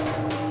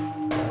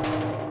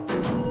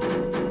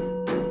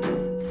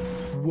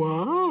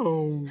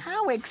 Wow.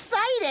 How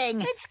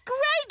exciting! It's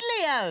great,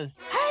 Leo.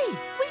 Hey,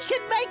 we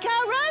could make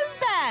our own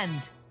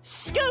band.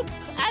 Scoop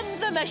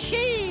and the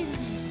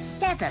Machines.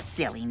 That's a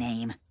silly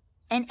name.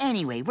 And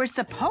anyway, we're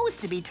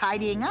supposed to be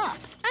tidying up.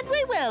 And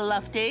we will,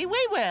 Lofty,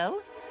 we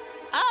will.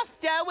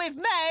 After we've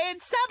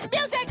made some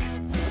music.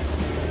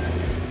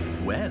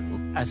 Well,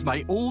 as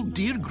my old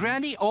dear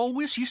granny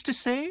always used to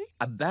say,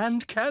 a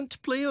band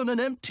can't play on an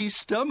empty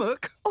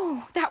stomach.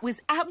 Oh, that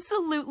was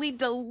absolutely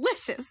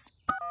delicious.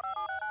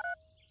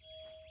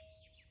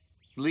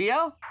 Leo?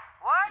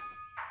 What?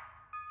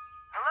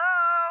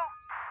 Hello?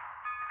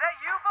 Is that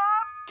you,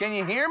 Bob? Can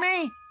you hear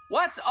me?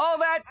 What's all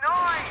that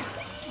Noise!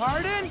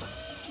 Pardon?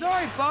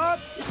 Sorry, Bob.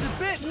 It's a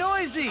bit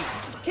noisy.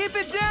 Keep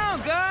it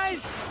down,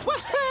 guys.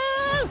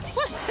 Woohoo!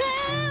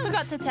 Woohoo!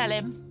 Forgot to tell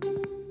him.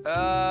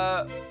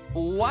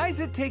 Why is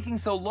it taking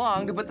so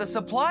long to put the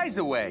supplies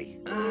away?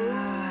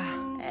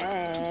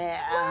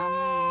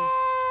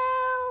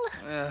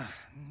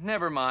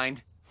 Never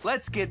mind.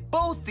 Let's get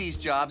both these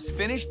jobs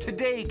finished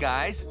today,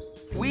 guys.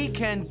 We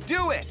can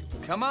do it!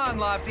 Come on,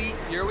 Lofty,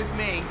 you're with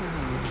me.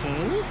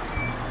 Okay.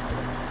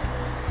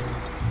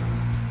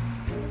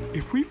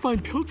 If we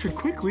find Pilchard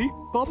quickly,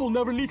 Bob will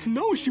never need to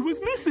know she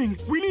was missing.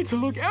 We need to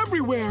look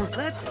everywhere.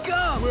 Let's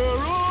go. Where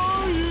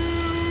are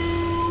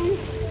you?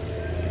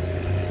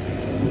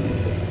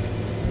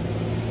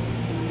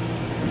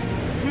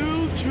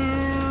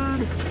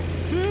 Pilchard!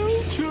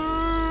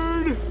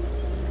 Pilchard!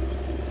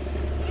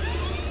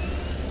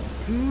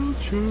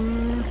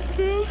 Pilchard!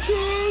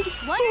 Pilchard!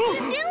 What are you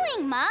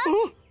doing, Muck?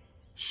 Oh.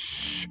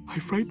 Shh! I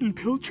frightened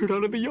Pilchard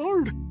out of the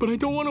yard, but I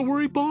don't want to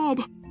worry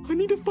Bob. I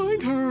need to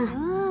find her.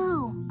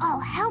 Ooh, I'll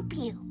help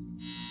you.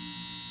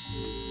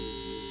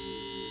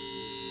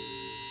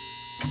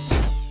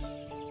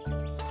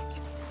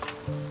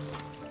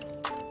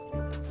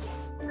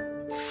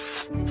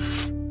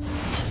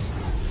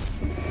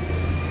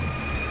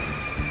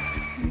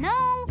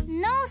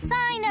 No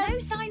sign of... No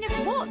sign of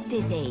what,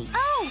 Dizzy?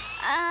 Oh,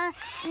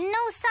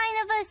 no sign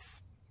of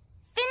us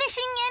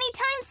finishing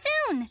anytime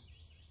soon.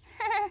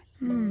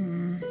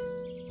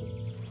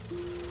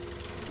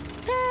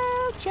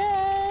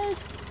 Pilchard.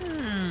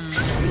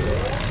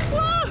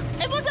 Whoa!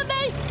 It wasn't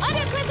me! I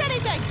didn't press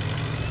anything!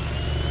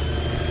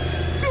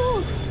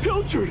 Oh,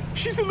 Pilchard!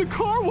 She's in the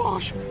car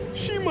wash!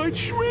 She might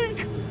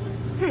shrink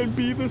and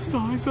be the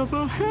size of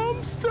a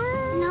hamster!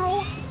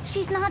 No,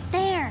 she's not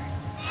there.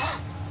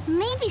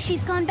 Maybe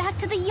she's gone back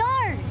to the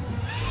yard.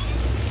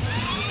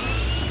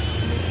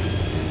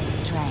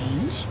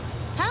 Strange.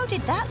 How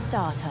did that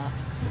start up?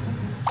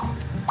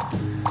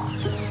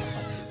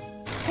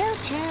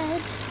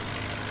 Pilchard.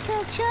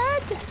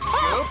 Pilchard?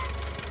 Nope.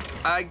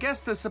 I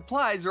guess the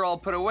supplies are all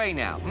put away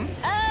now.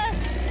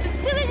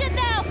 Doing it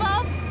now,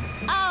 Bob.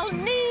 I'll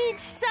need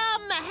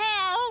some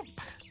help.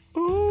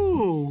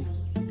 Oh.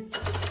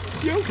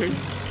 Yeah, okay.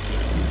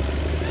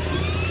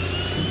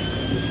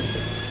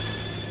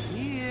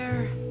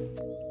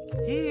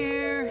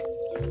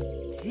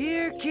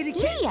 Here, kitty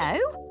cat. Leo?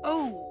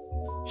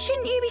 Oh.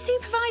 Shouldn't you be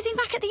supervising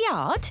back at the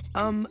yard?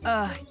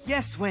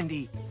 Yes,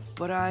 Wendy.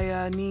 But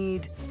I,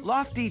 need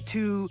Lofty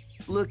to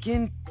look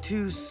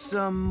into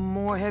some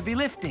more heavy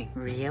lifting.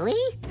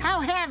 Really? How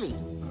heavy?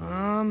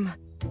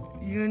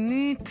 You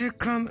need to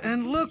come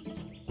and look,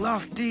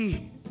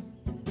 Lofty.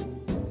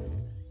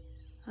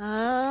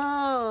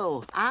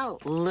 Oh, I'll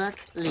look,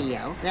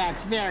 Leo.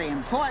 That's very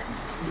important.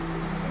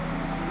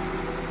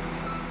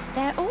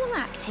 They're all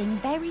acting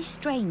very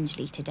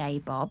strangely today,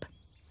 Bob.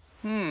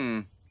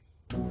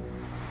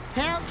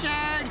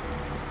 Pilchard!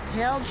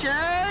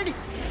 Pilchard!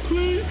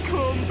 Please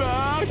come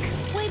back.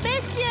 We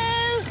miss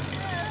you.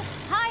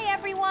 Hi,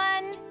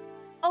 everyone.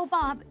 Oh,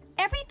 Bob,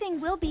 everything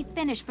will be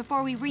finished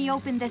before we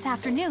reopen this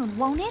afternoon,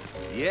 won't it?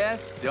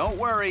 Yes, don't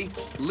worry.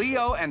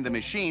 Leo and the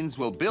machines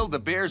will build the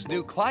bear's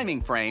new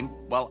climbing frame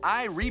while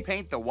I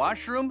repaint the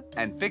washroom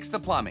and fix the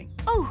plumbing.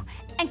 Oh,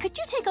 and could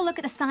you take a look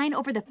at the sign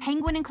over the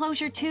penguin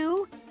enclosure,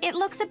 too? It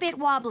looks a bit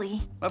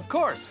wobbly. Of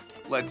course.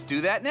 Let's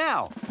do that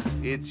now.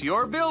 It's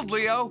your build,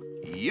 Leo.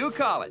 You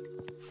call it.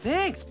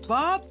 Thanks,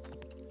 Bob.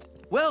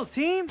 Well,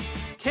 team,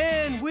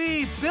 can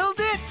we build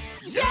it?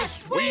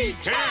 Yes, we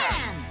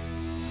can!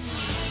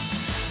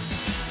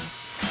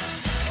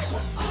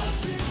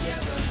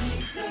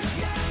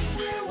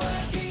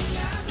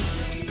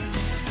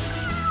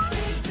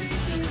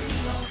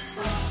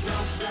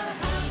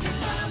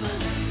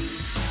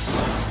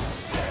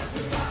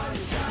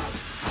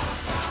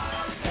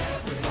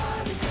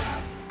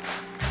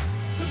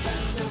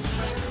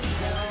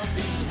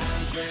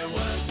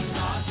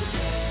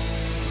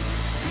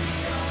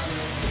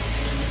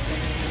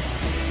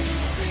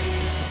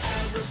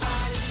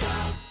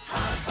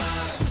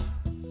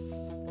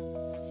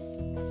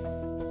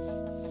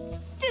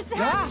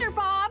 Disaster,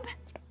 Bob!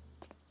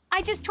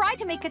 I just tried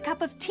to make a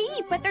cup of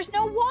tea, but there's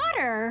no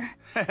water.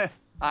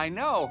 I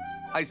know.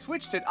 I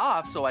switched it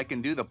off so I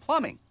can do the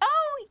plumbing.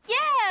 Oh,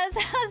 yes!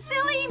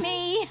 Silly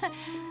me.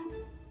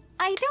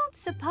 I don't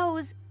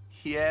suppose...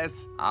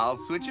 Yes, I'll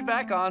switch it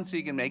back on so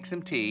you can make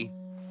some tea.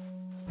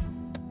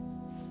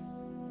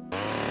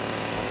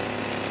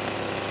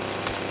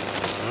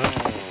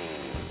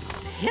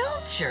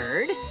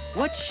 Pilchard?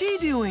 What's she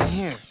doing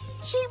here?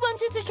 She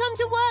wanted to come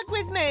to work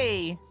with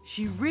me.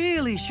 She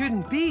really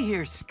shouldn't be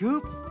here,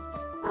 Scoop.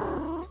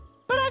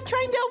 But I've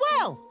trained her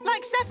well,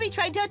 like Steffi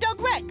trained her dog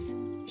Rex.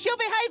 She'll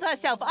behave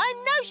herself. I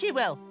know she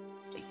will.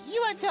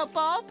 You won't tell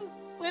Bob,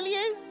 will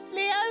you,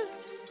 Leo?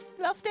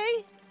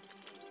 Lofty?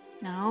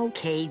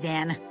 Okay,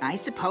 then. I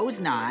suppose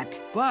not.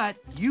 But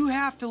you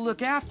have to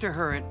look after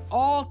her at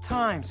all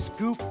times,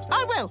 Scoop.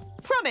 I will,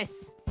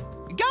 promise.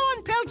 Go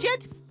on,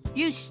 Pilchard.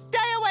 You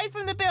stay away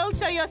from the build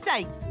so you're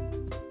safe.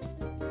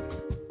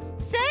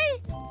 See?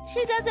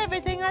 She does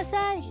everything I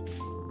say.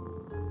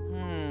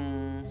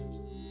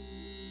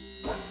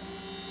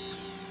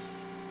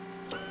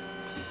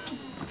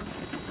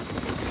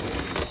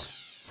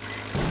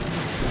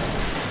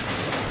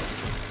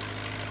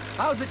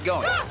 How's it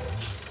going? Ah!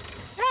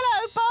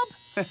 Hello,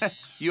 Bob.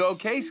 You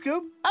okay,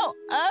 Scoop? Oh,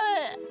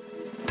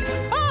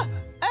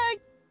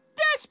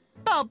 yes,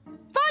 Bob.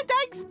 Fine,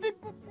 thanks.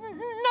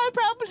 No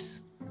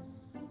problems.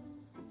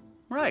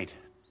 Right.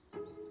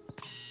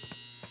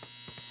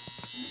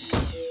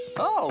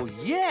 Oh,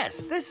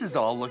 yes, this is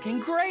all looking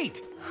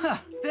great.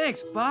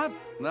 Thanks, Bob.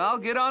 I'll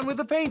get on with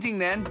the painting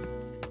then.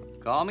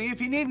 Call me if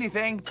you need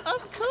anything.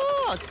 Of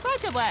course,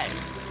 right away.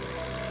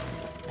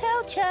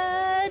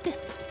 Pilchard.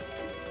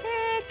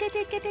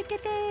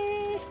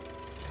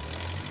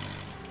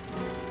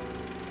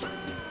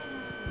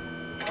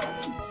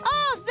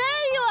 Oh,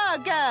 there you are,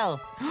 girl.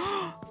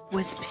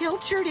 Was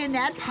Pilchard in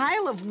that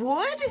pile of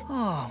wood?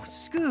 Oh,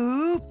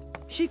 Scoop.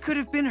 She could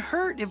have been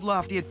hurt if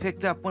Lofty had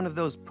picked up one of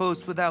those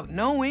posts without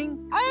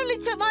knowing. I only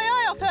took my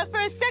eye off her for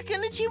a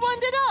second and she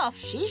wandered off.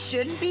 She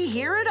shouldn't be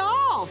here at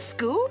all,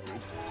 Scoop.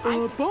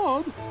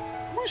 Bob,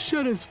 whose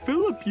shed is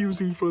Philip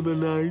using for the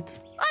night?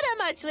 I don't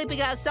mind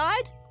sleeping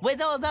outside with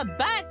all the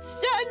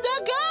bats and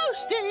the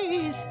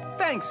ghosties.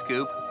 Thanks,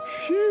 Scoop.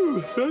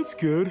 Phew, that's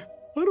good.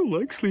 I don't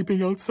like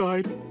sleeping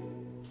outside.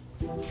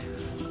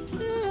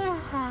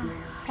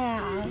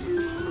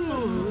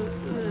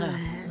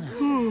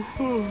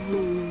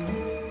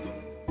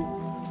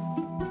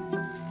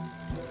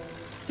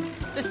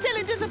 The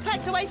cylinders are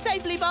packed away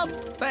safely, Bob.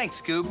 Thanks,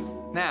 Scoop.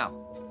 Now,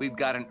 we've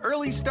got an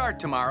early start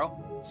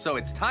tomorrow, so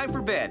it's time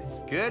for bed.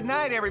 Good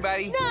night,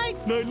 everybody. Night.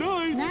 Night,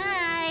 night.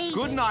 Night.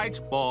 Good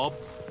night, Bob.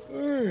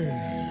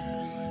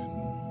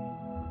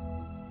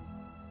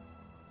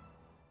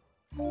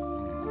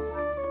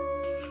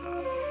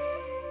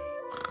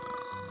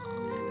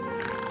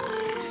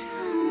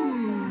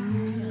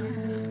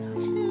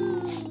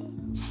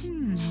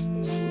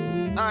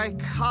 I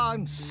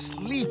can't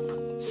sleep.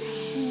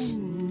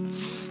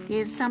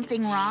 Is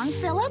something wrong,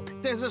 Philip?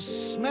 There's a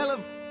smell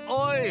of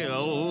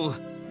oil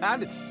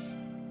and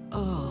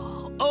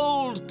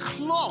old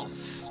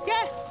cloths.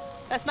 Yeah,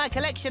 that's my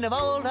collection of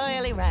old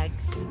oily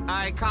rags.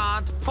 I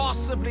can't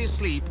possibly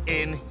sleep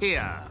in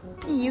here.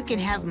 You can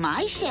have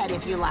my shed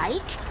if you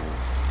like.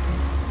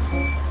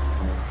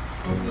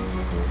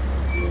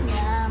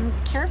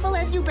 Careful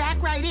as you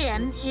back right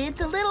in.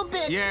 It's a little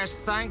bit... Yes,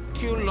 thank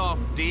you,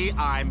 Lofty.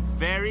 I'm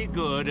very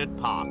good at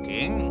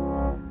parking.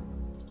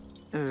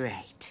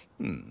 Right.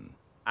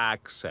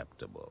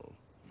 Acceptable.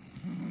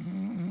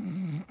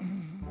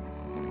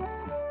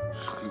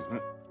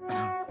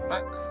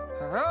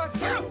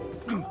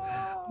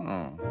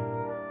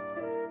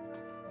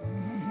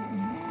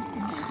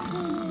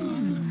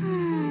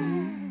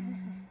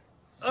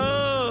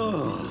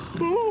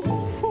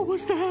 What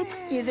was that?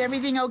 Is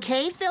everything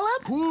okay,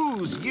 Philip?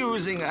 Who's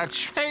using a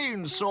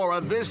chainsaw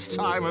at this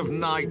time of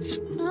night?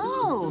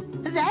 Oh,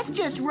 that's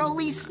just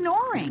Roley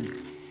snoring.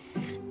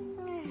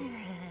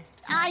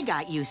 I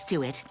got used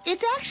to it.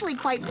 It's actually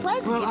quite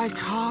pleasant. Well, I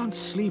can't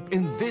sleep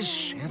in this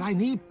shed. I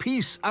need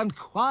peace and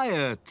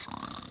quiet.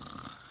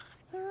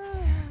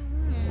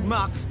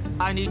 Muck,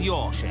 I need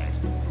your shed.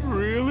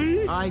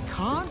 Really? I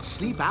can't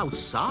sleep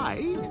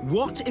outside.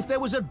 What if there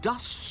was a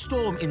dust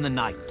storm in the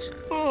night?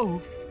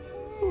 Oh,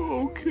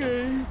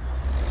 okay.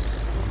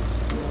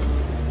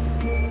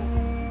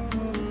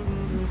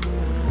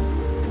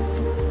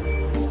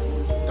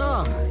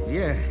 Ah,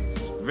 yes.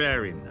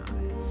 Very nice.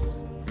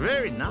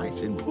 Very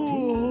nice indeed.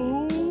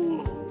 Oh.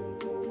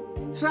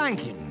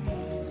 Thank you.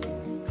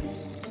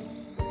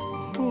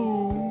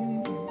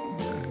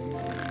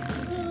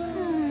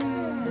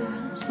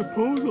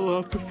 Suppose I'll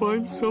have to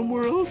find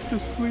somewhere else to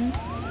sleep.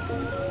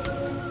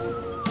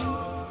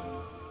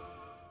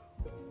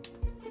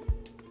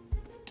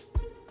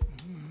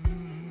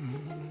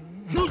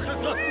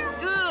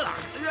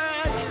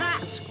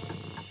 Cat!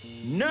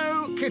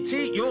 No,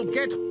 Kitty, you'll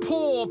get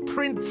paw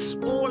prints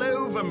all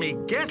over me.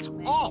 Get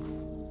off!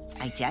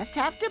 I just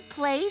have to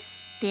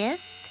place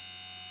this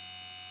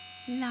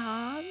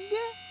log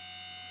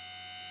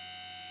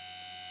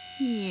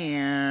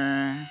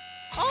here.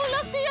 Oh,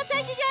 Lofty, you're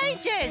taking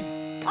ages!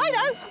 I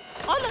know!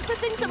 I'll look for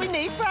things that we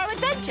need for our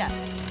adventure.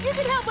 You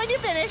can help when you're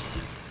finished.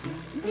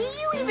 Do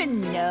you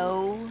even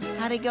know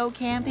how to go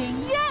camping?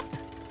 Yep!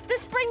 The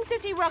Spring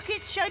City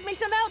Rockets showed me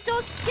some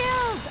outdoor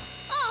skills.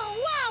 Oh,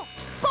 wow!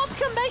 Bob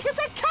can make us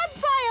a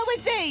campfire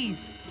with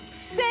these!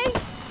 See?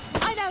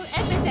 I know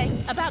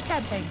everything about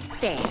camping.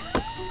 There.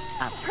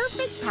 A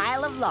perfect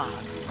pile of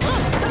logs.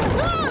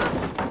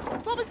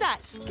 What was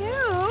that?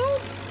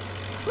 Scoop!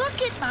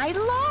 Look at my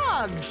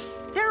logs!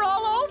 They're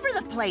all over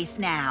the place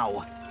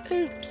now.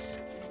 Oops.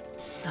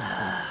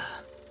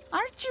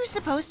 Aren't you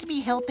supposed to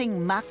be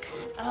helping Muck?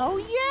 Oh,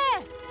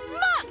 yeah!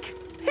 Muck!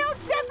 He'll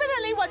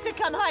definitely want to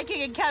come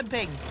hiking and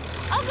camping.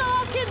 I'll go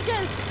ask him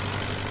to.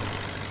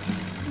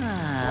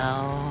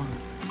 Oh.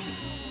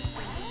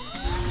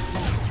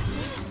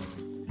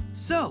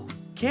 So,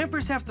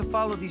 campers have to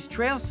follow these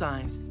trail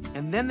signs,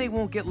 and then they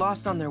won't get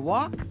lost on their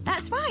walk?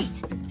 That's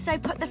right. So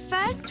put the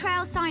first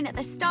trail sign at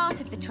the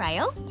start of the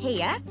trail,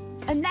 here,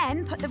 and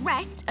then put the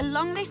rest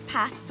along this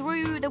path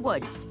through the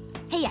woods.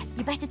 Here,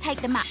 you better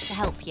take the map to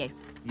help you.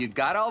 You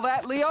got all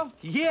that, Leo?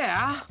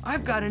 Yeah,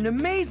 I've got an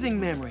amazing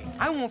memory.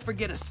 I won't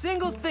forget a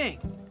single thing.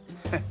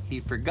 He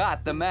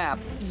forgot the map.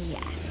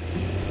 Yeah.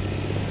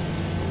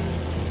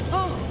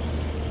 Oh.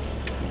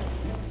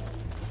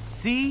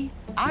 See?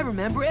 I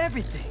remember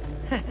everything.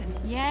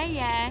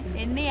 Yeah,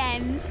 in the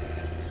end.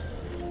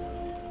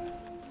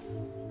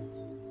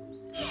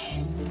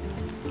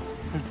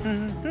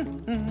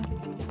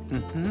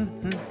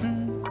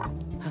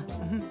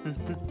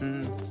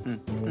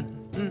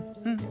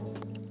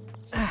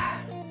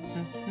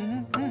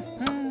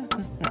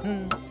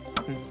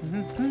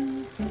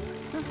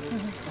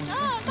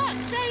 Muck,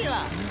 there you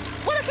are.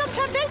 Wanna come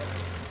camping?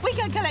 We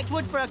can collect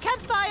wood for a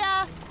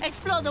campfire,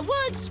 explore the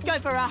woods, go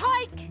for a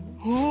hike.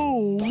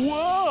 Oh,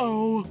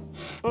 wow!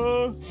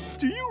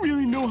 Do you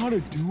really know how to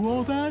do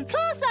all that? Of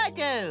course I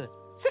do.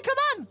 So come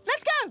on,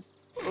 let's go.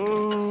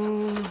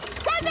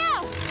 Right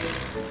now!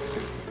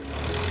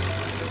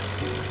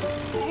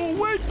 Oh,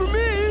 wait for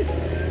me!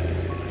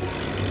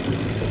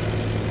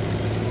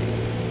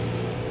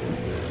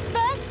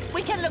 First,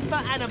 we can look for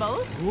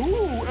animals.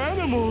 Ooh,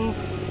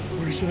 animals!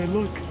 Where should I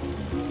look?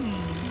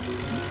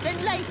 Then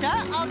later,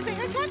 I'll sing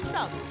a camp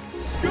song.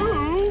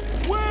 Scoop!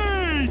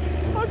 Wait!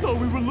 I thought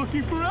we were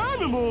looking for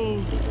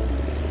animals!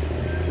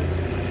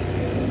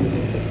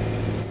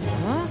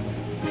 Huh?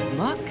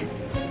 Muck?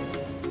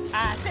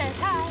 I said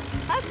hi,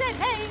 I said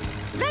hey,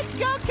 let's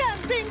go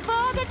camping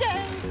for the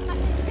day.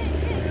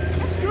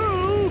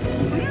 Scoop!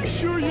 Are you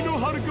sure you know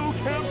how to go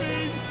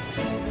camping?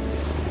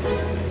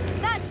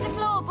 That's the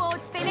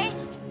floorboards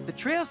finished. The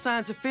trail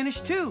signs are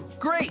finished too.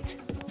 Great!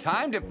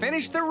 Time to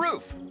finish the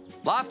roof.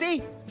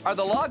 Lofty, are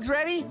the logs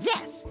ready?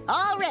 Yes,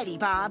 all ready,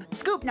 Bob.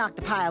 Scoop knocked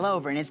the pile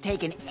over, and it's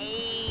taken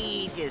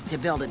ages to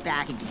build it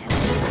back again.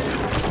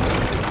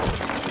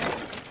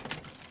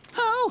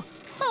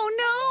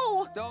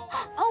 Oh no!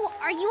 Oh,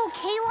 are you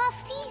okay,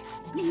 Lofty?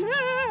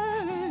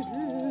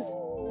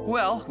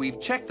 Well, we've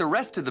checked the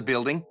rest of the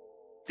building.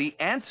 The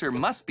answer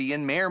must be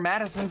in Mayor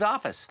Madison's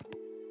office.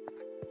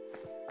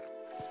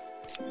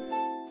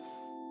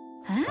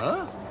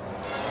 Huh?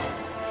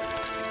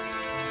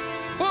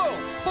 Whoa!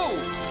 Whoa!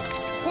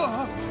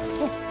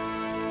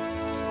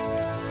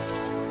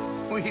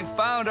 We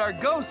found our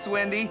ghosts,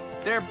 Wendy.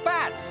 They're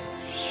bats.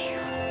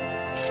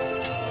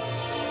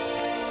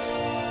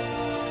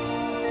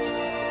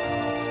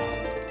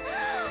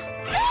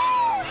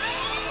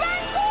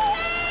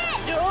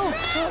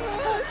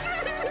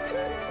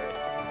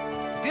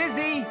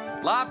 Dizzy,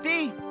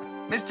 Lofty,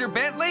 Mr.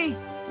 Bentley,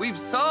 we've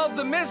solved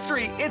the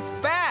mystery. It's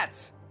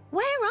bats.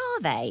 Where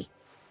are they?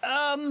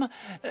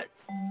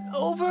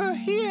 Over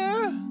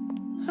here.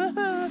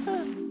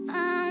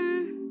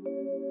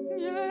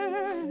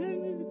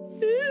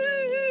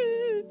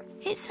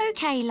 It's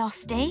okay,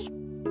 Lofty.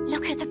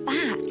 Look at the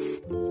bats.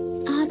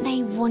 Aren't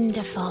they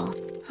wonderful?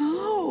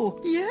 Oh,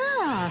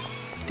 yeah.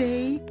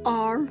 They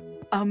are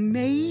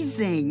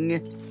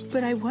Amazing.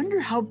 But I wonder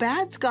how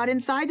bats got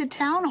inside the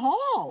town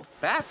hall.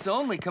 Bats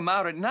only come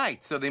out at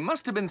night, so they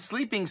must have been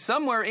sleeping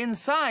somewhere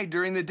inside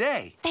during the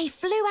day. They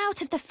flew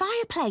out of the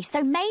fireplace,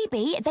 so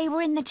maybe they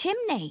were in the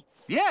chimney.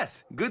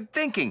 Yes, good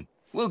thinking.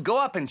 We'll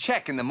go up and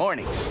check in the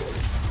morning.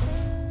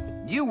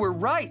 You were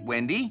right,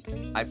 Wendy.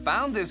 I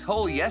found this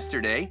hole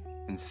yesterday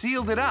and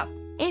sealed it up.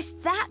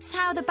 If that's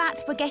how the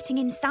bats were getting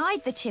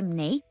inside the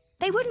chimney,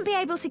 they wouldn't be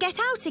able to get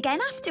out again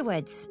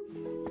afterwards.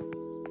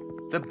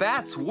 The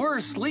bats were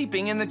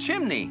sleeping in the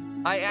chimney.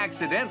 I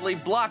accidentally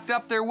blocked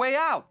up their way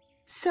out.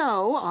 So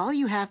all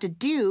you have to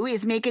do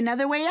is make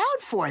another way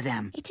out for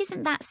them. It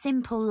isn't that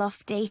simple,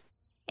 Lofty.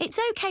 It's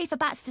okay for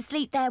bats to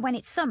sleep there when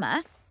it's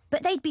summer,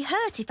 but they'd be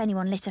hurt if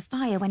anyone lit a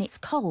fire when it's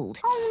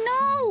cold.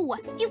 Oh,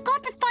 no! You've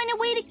got to find a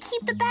way to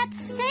keep the bats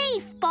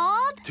safe,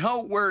 Bob.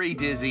 Don't worry,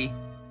 Dizzy.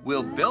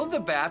 We'll build the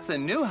bats a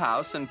new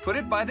house and put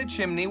it by the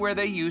chimney where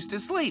they used to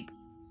sleep.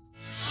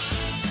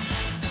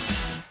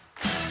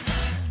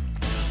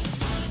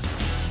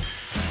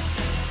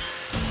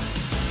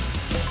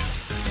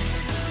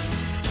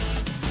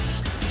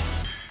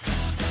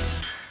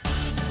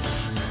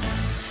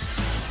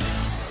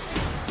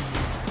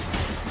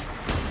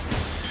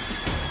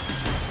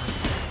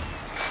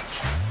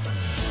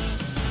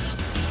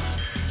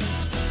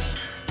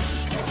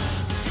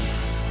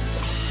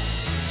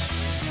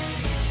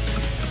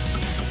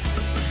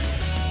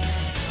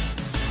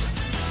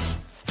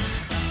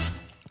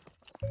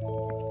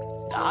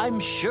 I'm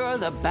sure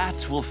the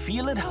bats will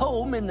feel at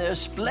home in their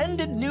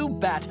splendid new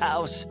bat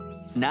house.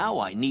 Now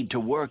I need to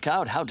work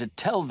out how to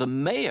tell the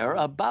mayor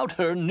about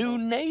her new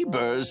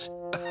neighbors.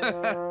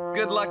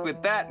 Good luck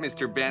with that,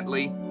 Mr.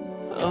 Bentley.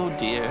 Oh,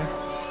 dear.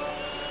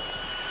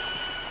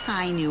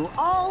 I knew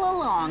all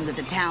along that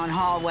the town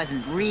hall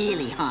wasn't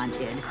really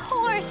haunted. Of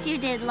course you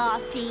did,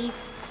 Lofty.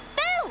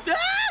 Boo!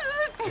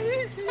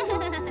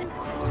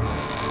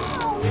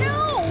 Oh,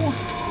 no!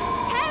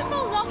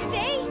 Careful,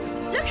 Lofty!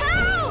 Look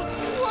out!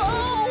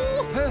 Whoa!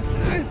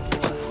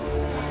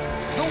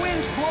 The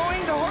wind's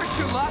blowing the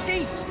horseshoe,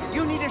 Lofty.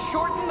 You need to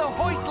shorten the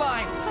hoist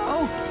line.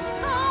 Oh!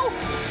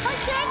 I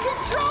can't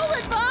control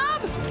it,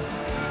 Bob!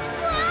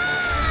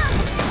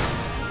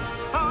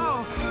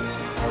 Oh!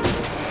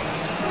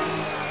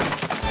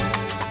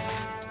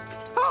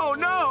 Oh,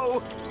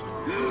 no!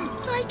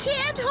 I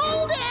can't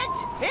hold it!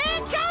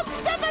 Here comes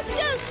Summer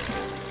Scoop!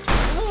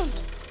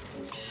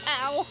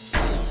 Ow!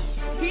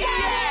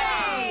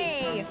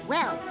 Yay!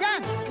 Well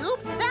done,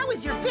 Scoop. That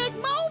was your big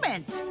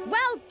moment.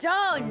 Well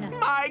done!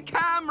 My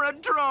camera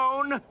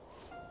drone!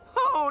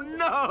 Oh,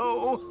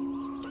 no!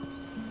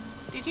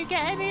 Did you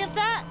get any of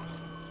that?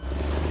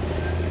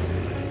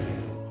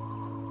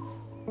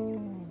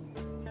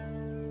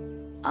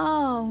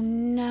 Oh,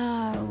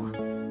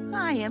 no.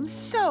 I am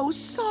so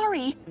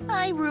sorry.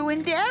 I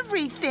ruined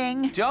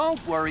everything.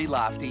 Don't worry,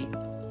 Lofty.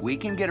 We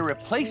can get a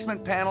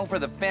replacement panel for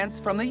the fence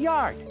from the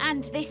yard.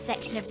 And this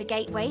section of the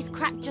gateway's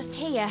cracked just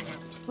here.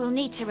 We'll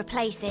need to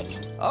replace it.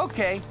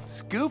 Okay,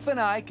 Scoop and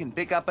I can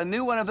pick up a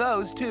new one of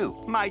those, too.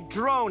 My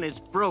drone is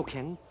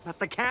broken, but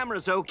the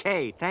camera's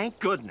okay, thank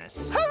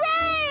goodness.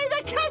 Hooray!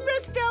 The camera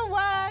still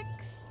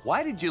works!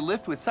 Why did you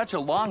lift with such a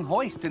long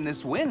hoist in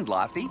this wind,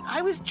 Lofty?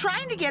 I was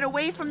trying to get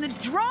away from the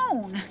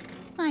drone.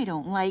 I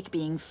don't like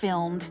being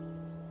filmed.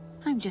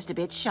 I'm just a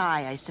bit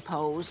shy, I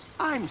suppose.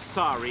 I'm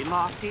sorry,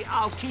 Lofty.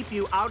 I'll keep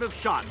you out of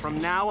shot from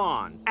now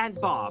on. And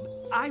Bob,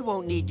 I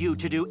won't need you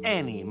to do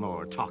any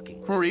more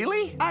talking.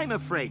 Really? I'm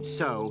afraid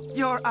so.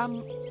 You're,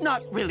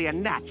 not really a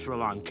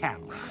natural on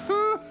camera.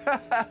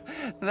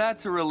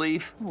 That's a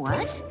relief.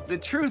 What? The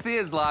truth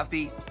is,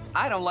 Lofty,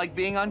 I don't like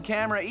being on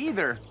camera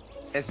either.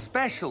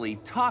 Especially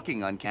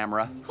talking on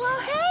camera. Well,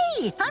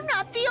 hey, I'm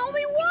not the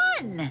only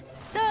one.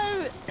 So,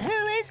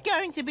 who is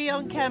going to be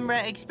on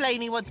camera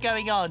explaining what's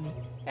going on?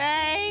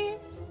 Eh?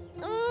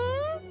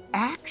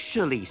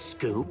 Actually,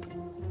 Scoop,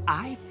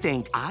 I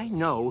think I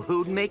know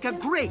who'd make a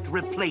great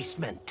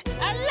replacement.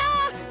 At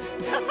last!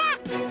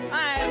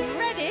 I am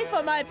ready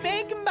for my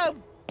big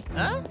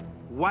Huh?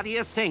 What do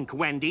you think,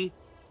 Wendy?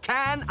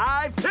 Can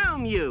I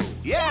film you?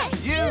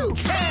 Yes, you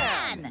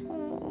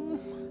can!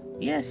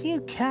 Yes,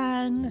 you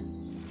can.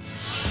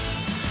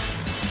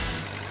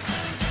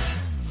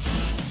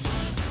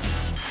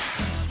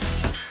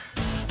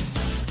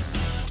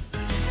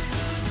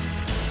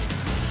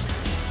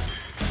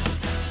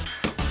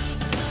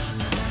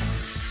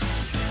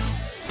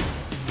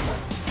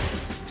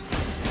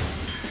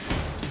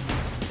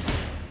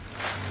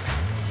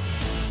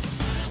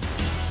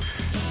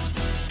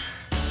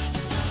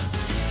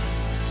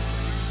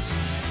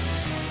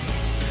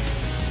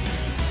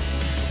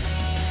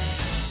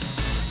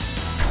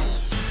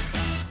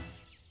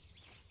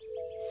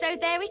 So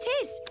there it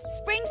is.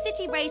 Spring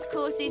City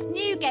Racecourse's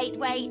new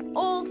gateway,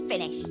 all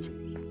finished.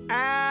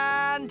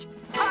 And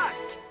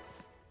cut!